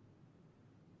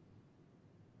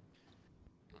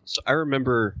 So I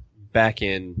remember back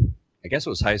in, I guess it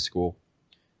was high school,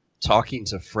 talking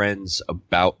to friends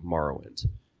about Morrowind.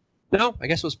 No, I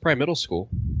guess it was probably middle school.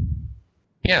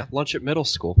 Yeah, lunch at middle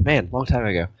school. Man, long time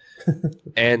ago.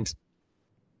 And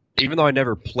even though I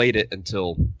never played it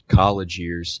until college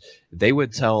years, they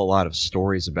would tell a lot of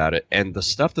stories about it. And the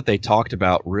stuff that they talked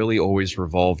about really always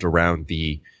revolved around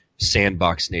the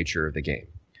sandbox nature of the game.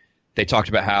 They talked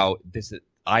about how this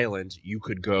island, you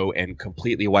could go and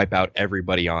completely wipe out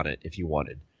everybody on it if you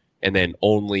wanted. And then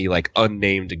only like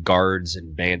unnamed guards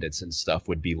and bandits and stuff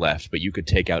would be left, but you could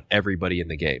take out everybody in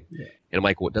the game. Yeah. And I'm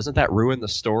like, well, doesn't that ruin the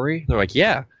story? They're like,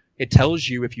 yeah, it tells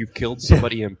you if you've killed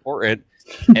somebody important,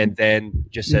 and then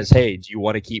just says, hey, do you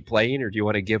want to keep playing or do you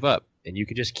want to give up? And you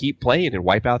can just keep playing and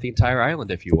wipe out the entire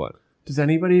island if you want. Does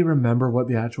anybody remember what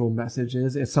the actual message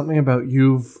is? It's something about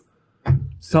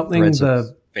severed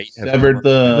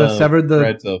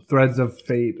the threads of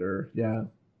fate, or yeah.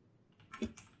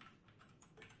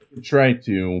 Try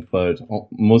to, but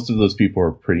most of those people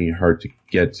are pretty hard to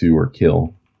get to or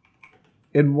kill.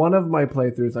 In one of my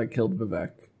playthroughs, I killed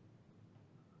Vivek.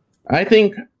 I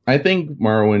think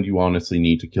Morrowind, you honestly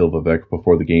need to kill Vivek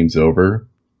before the game's over.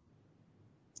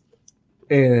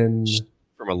 And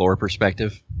from a lore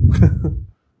perspective.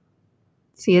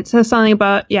 See, it says something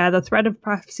about, the thread of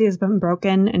prophecy has been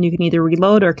broken, and you can either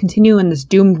reload or continue in this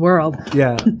doomed world.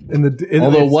 Yeah.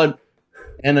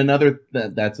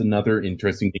 That's another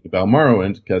interesting thing about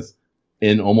Morrowind, because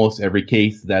in almost every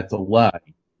case, that's a lie.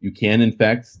 You can, in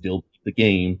fact, still beat the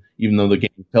game, even though the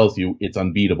game tells you it's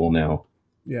unbeatable now.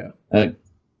 Yeah.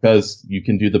 Because you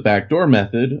can do the backdoor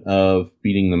method of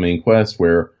beating the main quest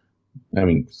where,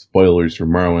 spoilers for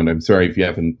Morrowind, I'm sorry if you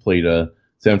haven't played a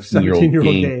 17-year-old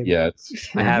game yet.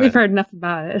 We've heard enough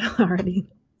about it already.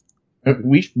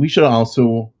 We should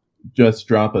also just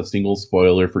drop a single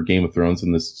spoiler for Game of Thrones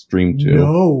in this stream too.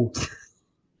 No.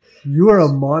 You are a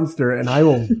monster, and I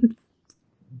will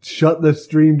shut the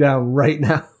stream down right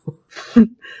now. I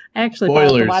actually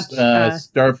spoilers.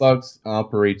 Starbucks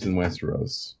operates in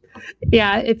Westeros.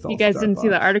 Yeah, if you guys didn't see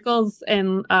the articles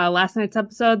in last night's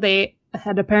episode, they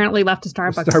had apparently left a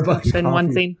Starbucks in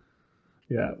one scene.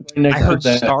 Yeah, I heard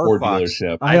Star Fox.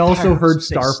 I also heard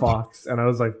Star Fox, and I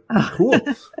was like, cool.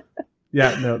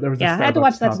 Yeah, no, there was. I had to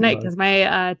watch that tonight because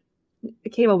my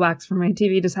cable box for my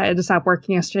TV decided to stop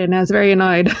working yesterday, and I was very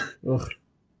annoyed.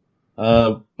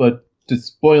 But to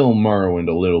spoil Morrowind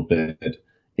a little bit,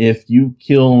 if you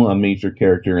kill a major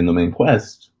character in the main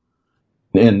quest,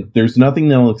 and there's nothing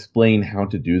that'll explain how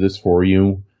to do this for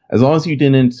you, as long as you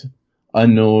didn't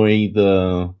annoy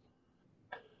the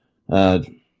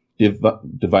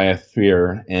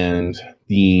Deviathir and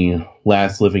the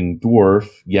last living dwarf,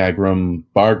 Yagrum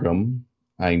Bargrum.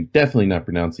 I'm definitely not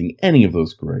pronouncing any of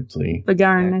those correctly.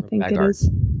 Bagarn, I think it is.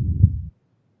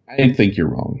 I think you're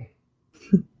wrong.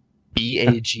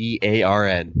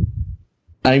 Bagarn.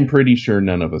 I'm pretty sure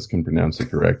none of us can pronounce it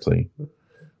correctly.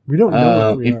 We don't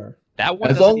know if we are. That one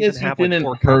as long as you didn't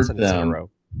hurt them.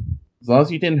 As long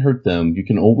as you didn't hurt them, you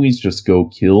can always just go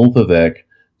kill Vivek,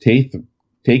 take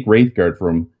Wraithguard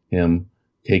from him,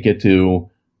 take it to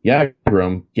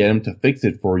Yagrum, get him to fix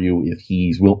it for you if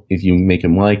you make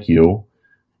him like you,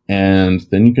 and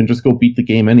then you can just go beat the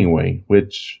game anyway,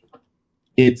 which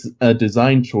it's a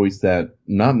design choice that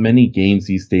not many games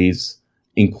these days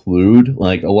include.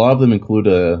 Like, a lot of them include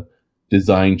a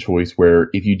design choice where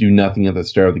if you do nothing at the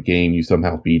start of the game, you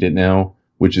somehow beat it now,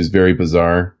 which is very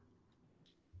bizarre.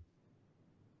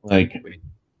 Like,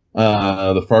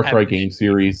 the Far Cry game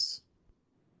series,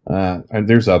 and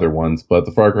there's other ones, but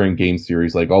the Far Cry game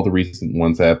series, like all the recent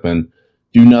ones have been,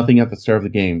 do nothing at the start of the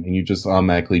game, and you just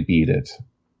automatically beat it.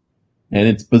 And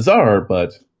it's bizarre,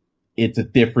 but it's a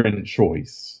different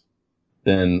choice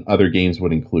than other games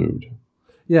would include.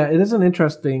 Yeah, it is an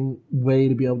interesting way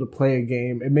to be able to play a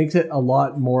game. It makes it a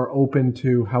lot more open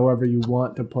to however you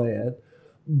want to play it.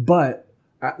 But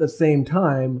at the same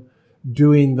time,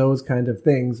 doing those kind of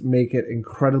things make it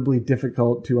incredibly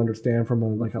difficult to understand from a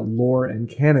lore and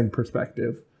canon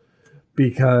perspective.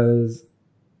 because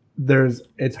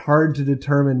it's hard to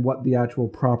determine what the actual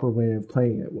proper way of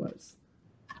playing it was.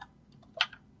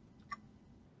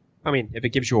 I mean, if it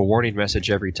gives you a warning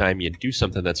message every time you do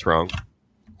something that's wrong,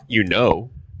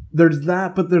 There's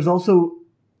that, but there's also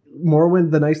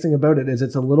Morrowind. The nice thing about it is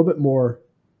it's a little bit more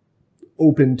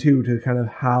open to kind of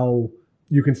how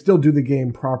you can still do the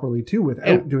game properly too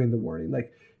without doing the warning.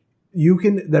 Like you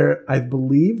can I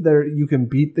believe you can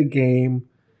beat the game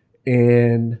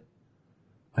in,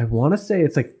 I want to say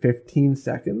it's like 15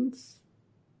 seconds.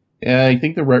 Yeah, I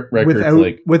think the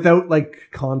record without like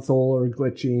console or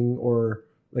glitching or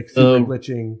like super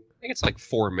glitching. I think it's like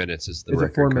 4 minutes is the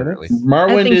record. It 4 minutes?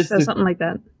 I think so, something like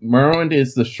that. Morrowind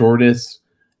is the shortest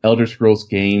Elder Scrolls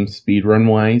game speedrun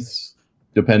wise,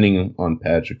 depending on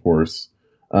patch, of course,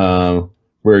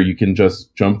 where you can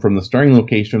just jump from the starting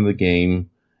location of the game.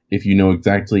 If you know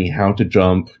exactly how to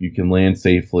jump, you can land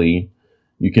safely.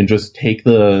 You can just take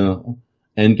the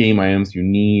end game items you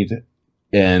need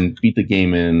and beat the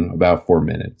game in about 4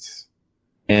 minutes.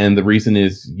 And the reason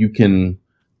is you can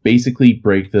basically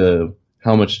break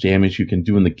how much damage you can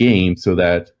do in the game so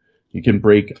that you can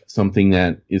break something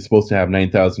that is supposed to have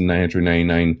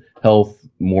 9,999 health,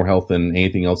 more health than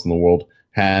anything else in the world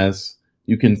has.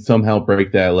 You can somehow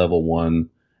break that level 1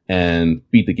 and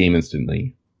beat the game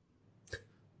instantly.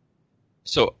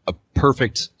 So a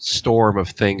perfect storm of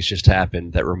things just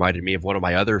happened that reminded me of one of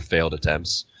my other failed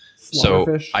attempts.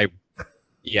 Slaughterfish? So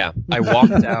I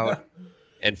walked out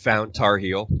and found Tar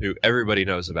Heel, who everybody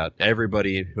knows about.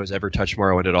 Everybody who has ever touched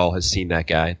Morrowind at all has seen that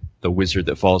guy, the wizard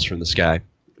that falls from the sky.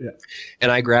 Yeah.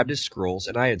 And I grabbed his scrolls,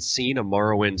 and I had seen a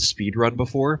Morrowind speedrun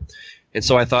before. And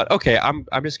so I thought, okay, I'm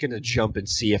just going to jump and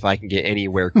see if I can get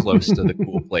anywhere close to the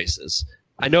cool places.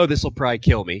 I know this will probably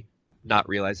kill me, not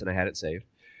realizing I had it saved.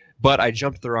 But I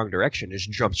jumped the wrong direction,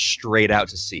 just jumped straight out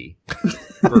to sea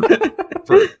for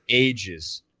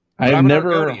ages. I've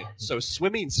never... So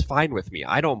swimming's fine with me.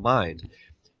 I don't mind.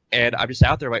 And I'm just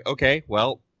out there like, okay,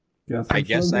 well, I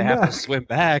guess I have to swim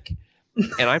back.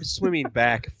 And I'm swimming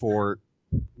back for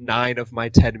 9 of my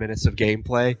 10 minutes of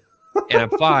gameplay, and I'm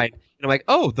fine. And I'm like,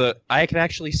 I can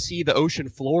actually see the ocean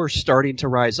floor starting to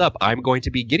rise up. I'm going to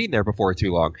be getting there before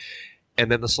too long. And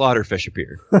then the slaughterfish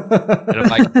appeared. And I'm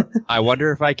like, I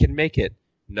wonder if I can make it.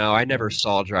 No, I never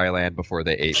saw dry land before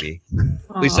they ate me.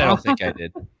 At least I don't think I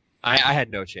did. I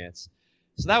had no chance.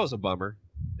 So that was a bummer.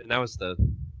 And that was the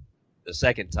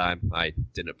second time I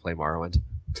didn't play Morrowind.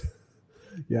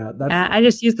 Yeah, I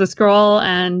just used the scroll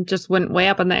and just went way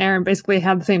up in the air and basically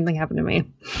had the same thing happen to me.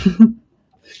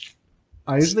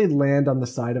 I usually land on the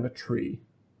side of a tree.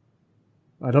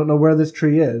 I don't know where this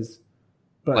tree is,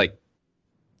 but like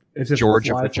it's just George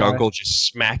of the Jungle just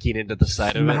smacking into the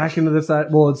side of it. Smacking into the side.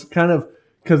 Well, it's kind of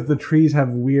because the trees have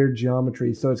weird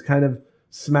geometry, so it's kind of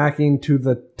smacking to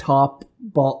the top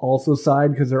also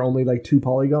side because they're only like 2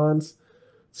 polygons.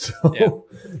 So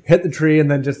hit the tree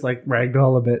and then just like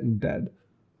ragdoll a bit and dead.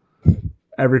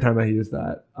 Every time I use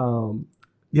that.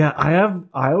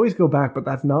 I always go back, but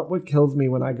that's not what kills me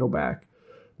when I go back.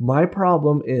 My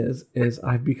problem is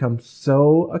I've become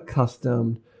so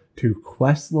accustomed to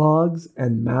quest logs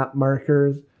and map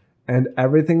markers and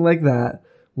everything like that.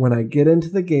 When I get into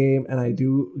the game and I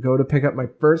do go to pick up my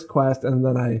first quest and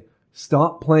then I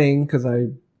stop playing because I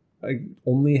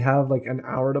only have like an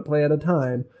hour to play at a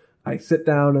time, I sit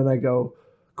down and I go,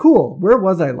 cool, where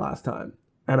was I last time?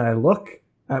 And I look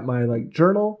at my like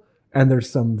journal and there's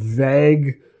some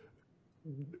vague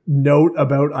note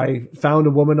about I found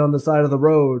a woman on the side of the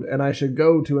road and I should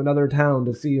go to another town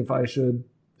to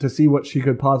see what she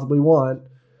could possibly want.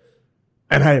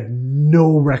 And I have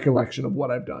no recollection of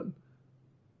what I've done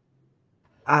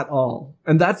at all.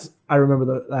 And I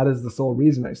remember that is the sole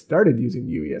reason I started using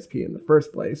UESP in the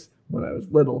first place when I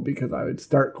was little, because I would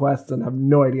start quests and have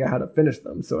no idea how to finish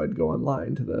them. So I'd go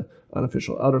online to the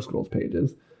unofficial Elder Scrolls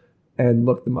pages and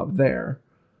look them up there.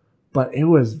 But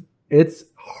it's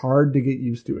hard to get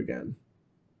used to again.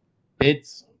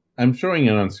 I'm showing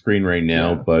it on screen right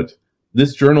now, but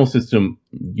this journal system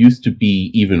used to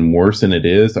be even worse than it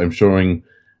is. I'm showing,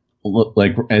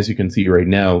 like, as you can see right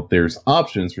now, there's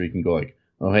options where you can go like,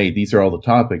 oh, hey, these are all the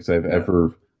topics I've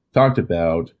ever talked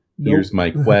about. Nope. Here's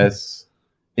my quests.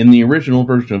 In the original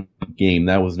version of the game,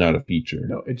 that was not a feature.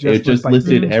 No, it just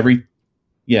listed every...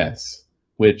 Yes,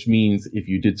 which means if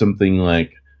you did something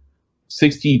like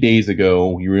 60 days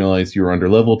ago, you realized you were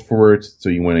underleveled for it, so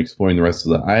you went exploring the rest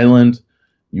of the island,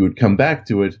 you would come back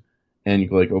to it, and you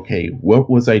go like, okay, what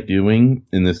was I doing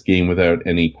in this game without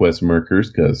any quest markers?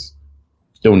 Because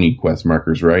you don't need quest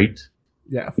markers, right?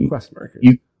 Yeah, quest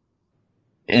markers.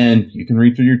 And you can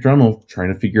read through your journal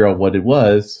trying to figure out what it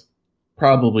was.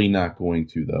 probably not going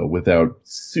to, though, without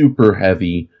super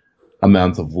heavy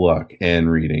amounts of luck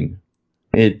and reading.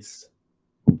 It's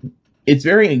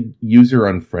very user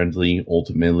unfriendly.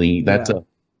 Ultimately, that's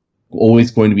always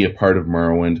going to be a part of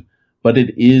Morrowind, but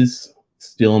it is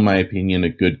still, in my opinion, a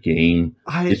good game.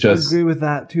 I agree with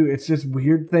that too. It's this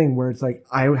weird thing where it's like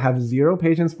I have zero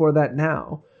patience for that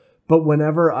now. But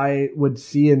whenever I would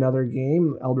see another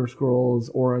game, Elder Scrolls,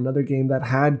 or another game that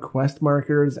had quest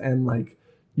markers and like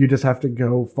you just have to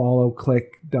go, follow,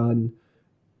 click, done,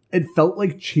 it felt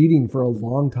like cheating for a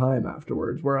long time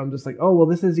afterwards, where I'm just like, oh, well,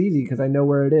 this is easy because I know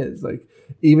where it is. Like,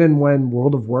 even when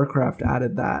World of Warcraft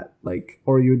added that, like,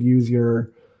 or you'd use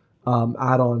your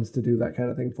add-ons to do that kind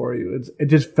of thing for you, it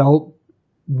just felt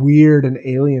weird and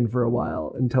alien for a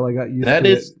while until I got used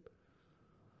to it.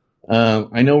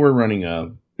 I know we're running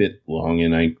a bit long,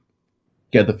 and I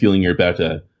get the feeling you're about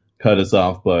to cut us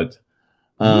off, but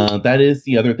that is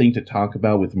the other thing to talk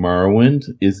about with Morrowind,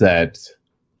 is that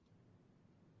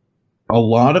a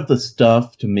lot of the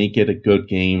stuff to make it a good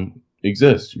game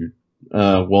exists.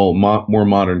 More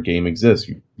modern game exists.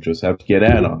 You just have to get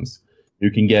add-ons.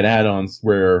 You can get add-ons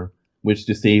which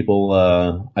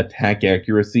disable attack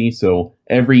accuracy, so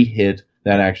every hit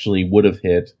that actually would have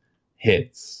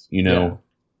hits, you know. Yeah.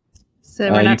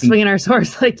 So we're not swinging our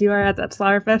swords like you are at that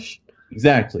slaughterfish.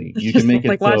 Exactly. You can make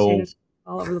it so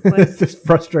all over the place. It's just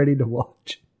frustrating to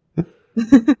watch.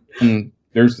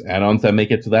 There's add-ons that make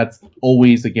it so that's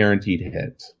always a guaranteed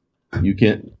hit.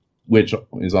 Which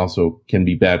is also can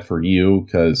be bad for you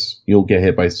because you'll get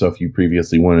hit by stuff you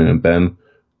previously wouldn't have been.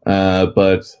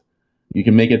 But you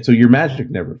can make it so your magic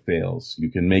never fails.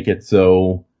 You can make it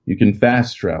so you can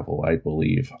fast travel, I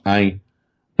believe.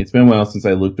 It's been a while since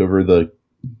I looked over the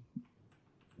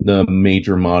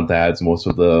major mod that adds most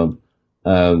of the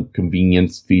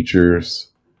convenience features.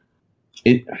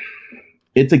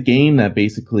 It's a game that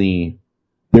basically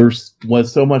there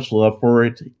was so much love for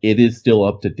it. It is still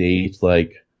up to date.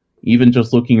 Like, even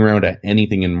just looking around at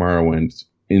anything in Morrowind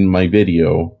in my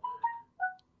video,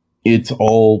 it's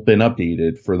all been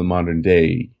updated for the modern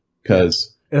day.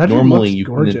 Because normally you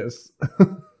gorgeous.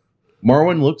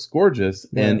 Morrowind looks gorgeous,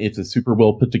 and it's a super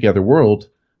well put together world.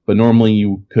 But normally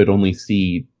you could only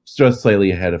see just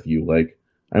slightly ahead of you. Like,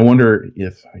 I wonder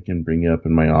if I can bring it up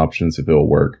in my options if it'll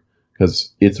work,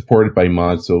 because it's supported by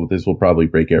mods, so this will probably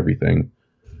break everything.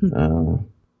 I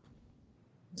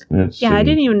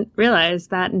didn't even realize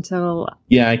that until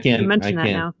I can't mention that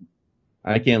now.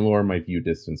 I can't lower my view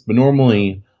distance, but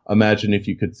normally imagine if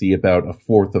you could see about a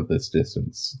fourth of this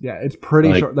distance. Yeah, it's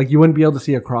pretty short. Like, you wouldn't be able to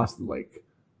see across the lake,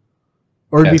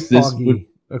 or it'd be foggy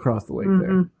across the lake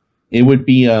there. It would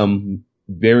be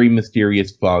very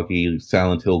mysterious, foggy,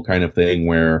 Silent Hill kind of thing,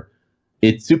 where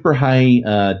it's super high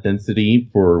density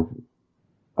for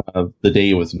the day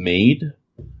it was made,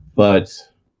 but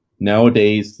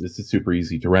nowadays this is super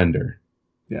easy to render.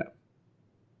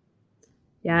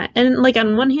 Yeah, and like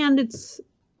on one hand, it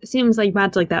seems like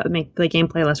mods like that would make the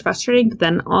gameplay less frustrating, but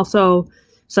then also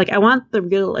it's like I want the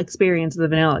real experience of the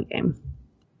vanilla game.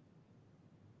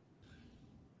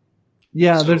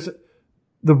 Yeah, there's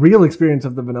the real experience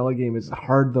of the vanilla game is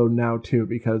hard though now too,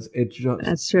 because it's just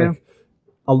that's true. Like,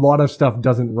 a lot of stuff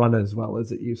doesn't run as well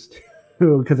as it used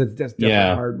to because it's just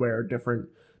different hardware, different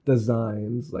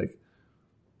designs. Like,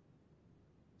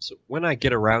 so when I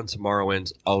get around to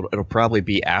Morrowind, it'll probably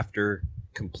be after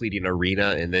completing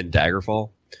Arena and then Daggerfall.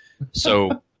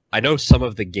 So I know some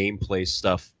of the gameplay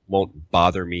stuff won't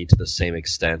bother me to the same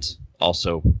extent.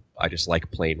 Also, I just like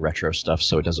playing retro stuff,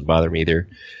 so it doesn't bother me either.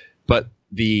 But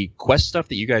the quest stuff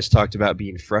that you guys talked about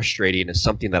being frustrating is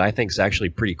something that I think is actually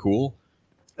pretty cool.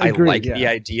 I like the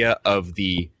idea of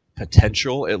the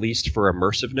potential, at least for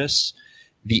immersiveness.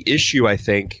 The issue, I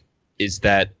think, is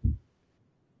that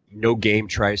no game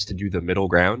tries to do the middle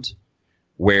ground,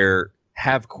 where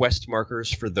have quest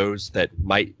markers for those that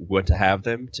might want to have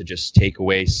them to just take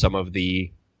away some of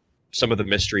the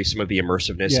mystery, some of the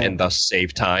immersiveness, and thus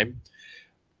save time.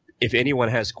 If anyone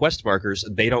has quest markers,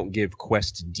 they don't give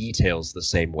quest details the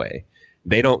same way.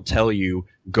 They don't tell you,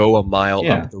 go a mile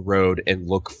up the road and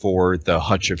look for the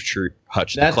clutch of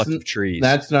trees.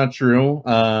 That's not true.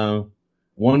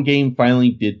 One game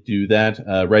finally did do that,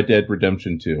 Red Dead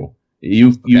Redemption 2.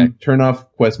 You turn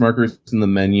off quest markers in the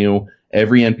menu,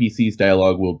 every NPC's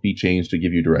dialogue will be changed to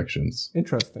give you directions.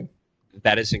 Interesting.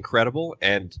 That is incredible,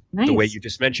 and the way you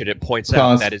just mentioned it points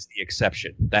out that is the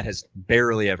exception. That has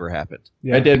barely ever happened.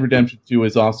 Yeah. Red Dead Redemption 2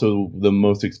 is also the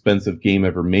most expensive game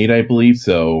ever made, I believe,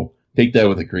 so take that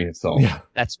with a grain of salt. Yeah,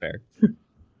 that's fair.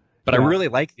 But I really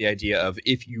like the idea of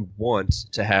if you want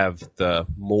to have the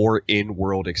more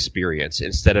in-world experience,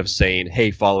 instead of saying, hey,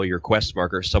 follow your quest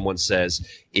marker, someone says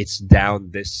it's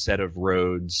down this set of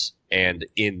roads and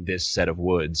in this set of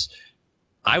woods.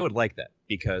 I would like that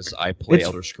because I play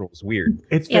Elder Scrolls Weird.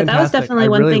 It's fantastic. Yeah, that was definitely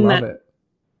one really thing love it.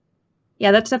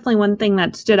 Yeah, that's definitely one thing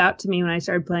that stood out to me when I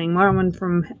started playing Morrowind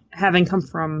from having come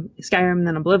from Skyrim and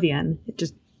then Oblivion.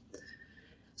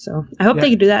 So I hope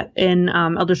they could do that in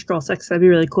Elder Scrolls 6. That'd be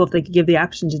really cool if they could give the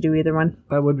option to do either one.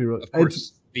 That would be really. Of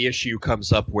course, the issue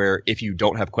comes up where if you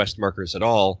don't have quest markers at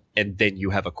all, and then you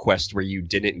have a quest where you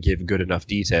didn't give good enough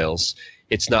details,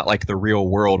 it's not like the real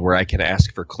world where I can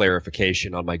ask for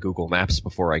clarification on my Google Maps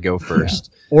before I go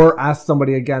first. Yeah. Or ask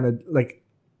somebody again, like,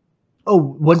 oh,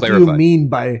 what do you mean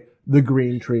by the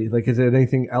green tree? Like, is there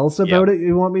anything else about it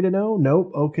you want me to know?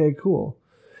 Nope. Okay, cool.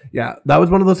 Yeah, that was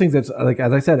one of those things that's, like,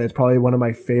 as I said, it's probably one of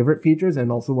my favorite features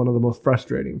and also one of the most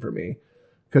frustrating for me.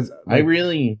 Because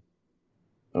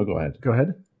Oh, go ahead. Go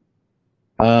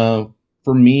ahead.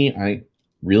 For me, I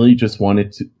really just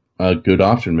wanted a good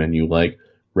option menu like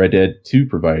Red Dead 2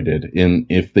 provided. And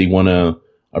if they want to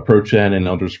approach that in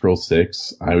Elder Scrolls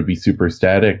 6, I would be super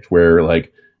ecstatic where,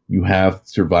 like, you have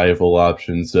survival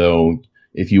options. So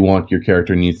if you want, your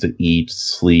character needs to eat,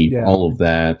 sleep, all of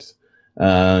that.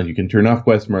 You can turn off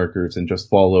quest markers and just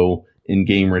follow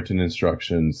in-game written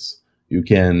instructions. You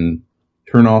can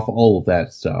turn off all of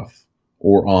that stuff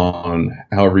or on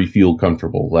however you feel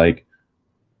comfortable. Like,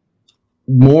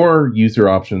 more user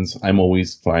options I'm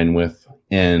always fine with.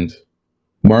 And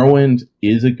Morrowind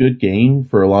is a good game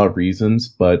for a lot of reasons,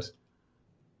 but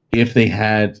if they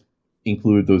had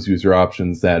included those user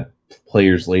options that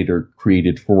players later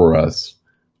created for us,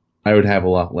 I would have a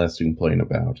lot less to complain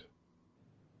about.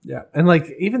 Yeah, and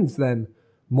like even then,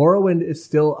 Morrowind is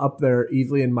still up there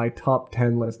easily in my top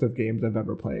 10 list of games I've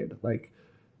ever played. Like,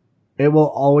 it will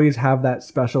always have that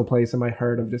special place in my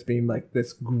heart of just being like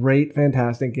this great,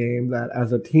 fantastic game that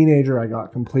as a teenager I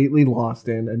got completely lost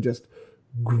in and just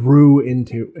grew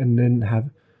into and didn't have...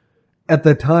 At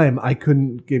the time, I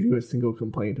couldn't give you a single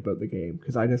complaint about the game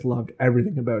because I just loved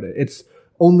everything about it. It's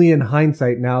only in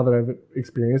hindsight now that I've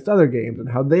experienced other games and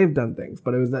how they've done things,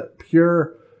 but it was that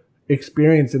pure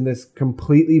experience in this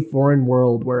completely foreign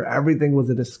world where everything was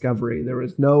a discovery. There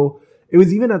was it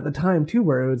was even at the time too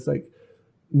where it was like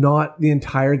not the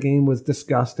entire game was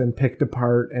discussed and picked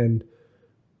apart and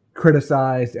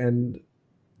criticized and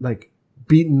like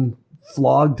beaten,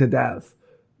 flogged to death.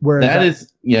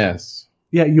 Whereas yes.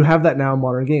 Yeah, you have that now in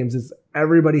modern games is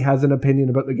everybody has an opinion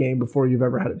about the game before you've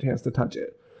ever had a chance to touch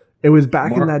it. It was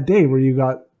back in that day where you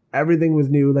got everything was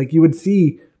new. Like you would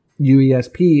see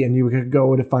UESP and you could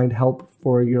go to find help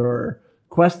for your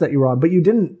quest that you were on, but you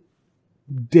didn't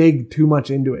dig too much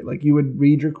into it. Like you would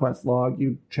read your quest log,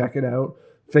 you check it out,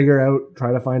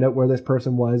 try to find out where this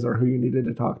person was or who you needed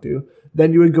to talk to.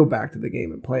 Then you would go back to the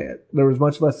game and play it. There was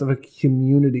much less of a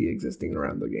community existing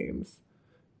around the games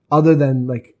other than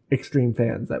like extreme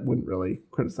fans that wouldn't really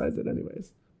criticize it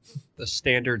anyways. The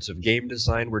standards of game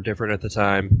design were different at the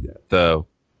time. Yeah. The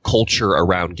culture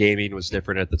around gaming was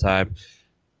different at the time.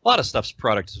 A lot of stuff's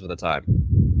products of the time.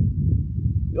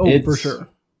 For sure.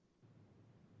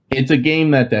 It's a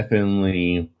game that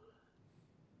definitely...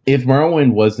 If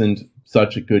Morrowind wasn't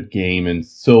such a good game and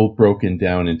so broken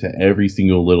down into every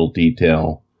single little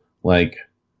detail, like,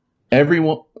 there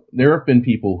have been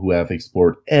people who have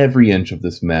explored every inch of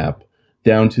this map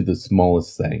down to the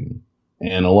smallest thing.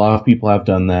 And a lot of people have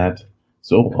done that.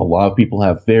 So a lot of people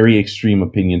have very extreme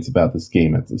opinions about this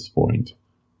game at this point.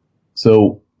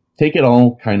 So take it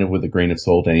all kind of with a grain of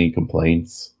salt, any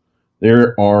complaints.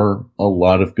 There are a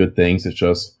lot of good things. It's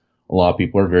just a lot of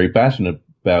people are very passionate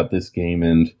about this game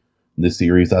and this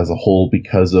series as a whole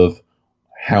because of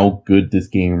how good this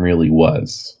game really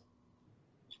was.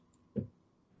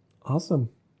 Awesome.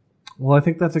 Well, I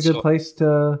think that's a good place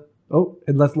to... Oh,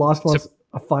 unless Lost wants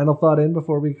a final thought in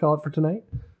before we call it for tonight?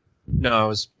 No, I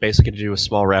was basically going to do a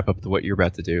small wrap-up of what you're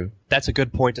about to do. That's a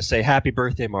good point to say happy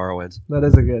birthday, Morrowind. That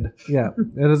is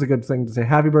it is a good thing to say.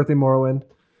 Happy birthday, Morrowind.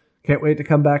 Can't wait to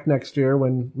come back next year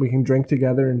when we can drink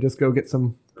together and just go get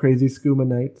some crazy skooma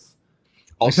nights.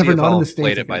 I'll see if I'll have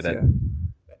played it by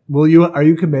then. Are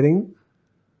you committing?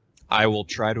 I will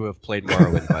try to have played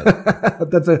Morrowind by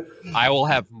then. I will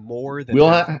have more than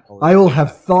I will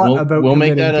have thought about. We'll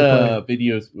make that a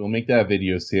video. We'll make that a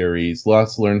video series.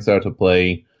 Lost learns how to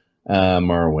play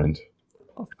Morrowind.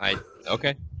 I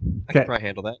can probably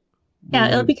handle that. Yeah,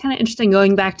 it'll be kind of interesting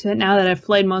going back to it now that I've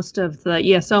played most of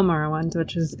the ESO Morrowind,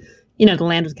 which is, the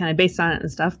land was kind of based on it and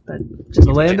stuff, but just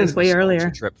the land is way earlier.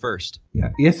 Trip first. Yeah,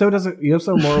 ESO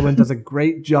Morrowind does a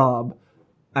great job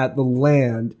at the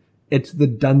land. it's the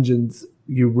dungeons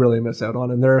you really miss out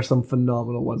on. And there are some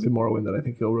phenomenal ones in Morrowind that I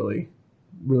think you'll really,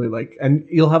 really like. And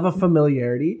you'll have a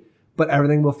familiarity, but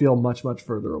everything will feel much, much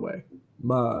further away.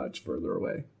 Much further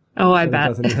away. Oh, I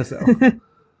bet.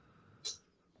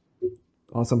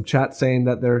 Awesome. Chat saying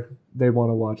that they want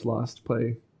to watch Lost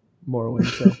play Morrowind.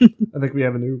 So I think we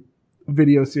have a new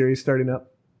video series starting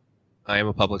up. I am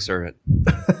a public servant.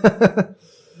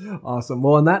 Awesome.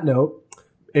 Well, on that note,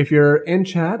 if you're in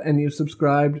chat and you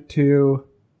subscribed to,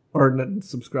 or not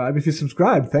subscribe, if you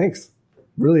subscribed, thanks.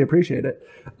 Really appreciate it.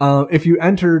 If you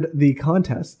entered the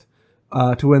contest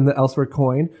to win the Elsewhere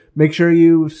coin, make sure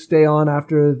you stay on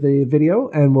after the video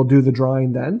and we'll do the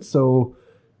drawing then. So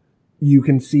you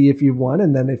can see if you've won.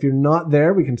 And then if you're not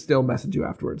there, we can still message you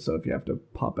afterwards. So if you have to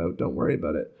pop out, don't worry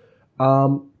about it.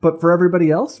 But for everybody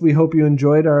else, we hope you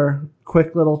enjoyed our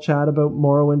quick little chat about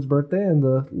Morrowind's birthday and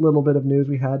the little bit of news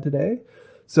we had today.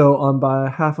 So on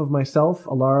behalf of myself,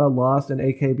 Alara, Lost, and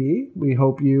AKB, we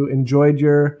hope you enjoyed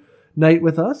your night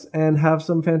with us and have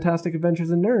some fantastic adventures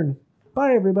in Nirn.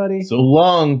 Bye, everybody. So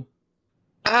long.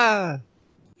 Ah.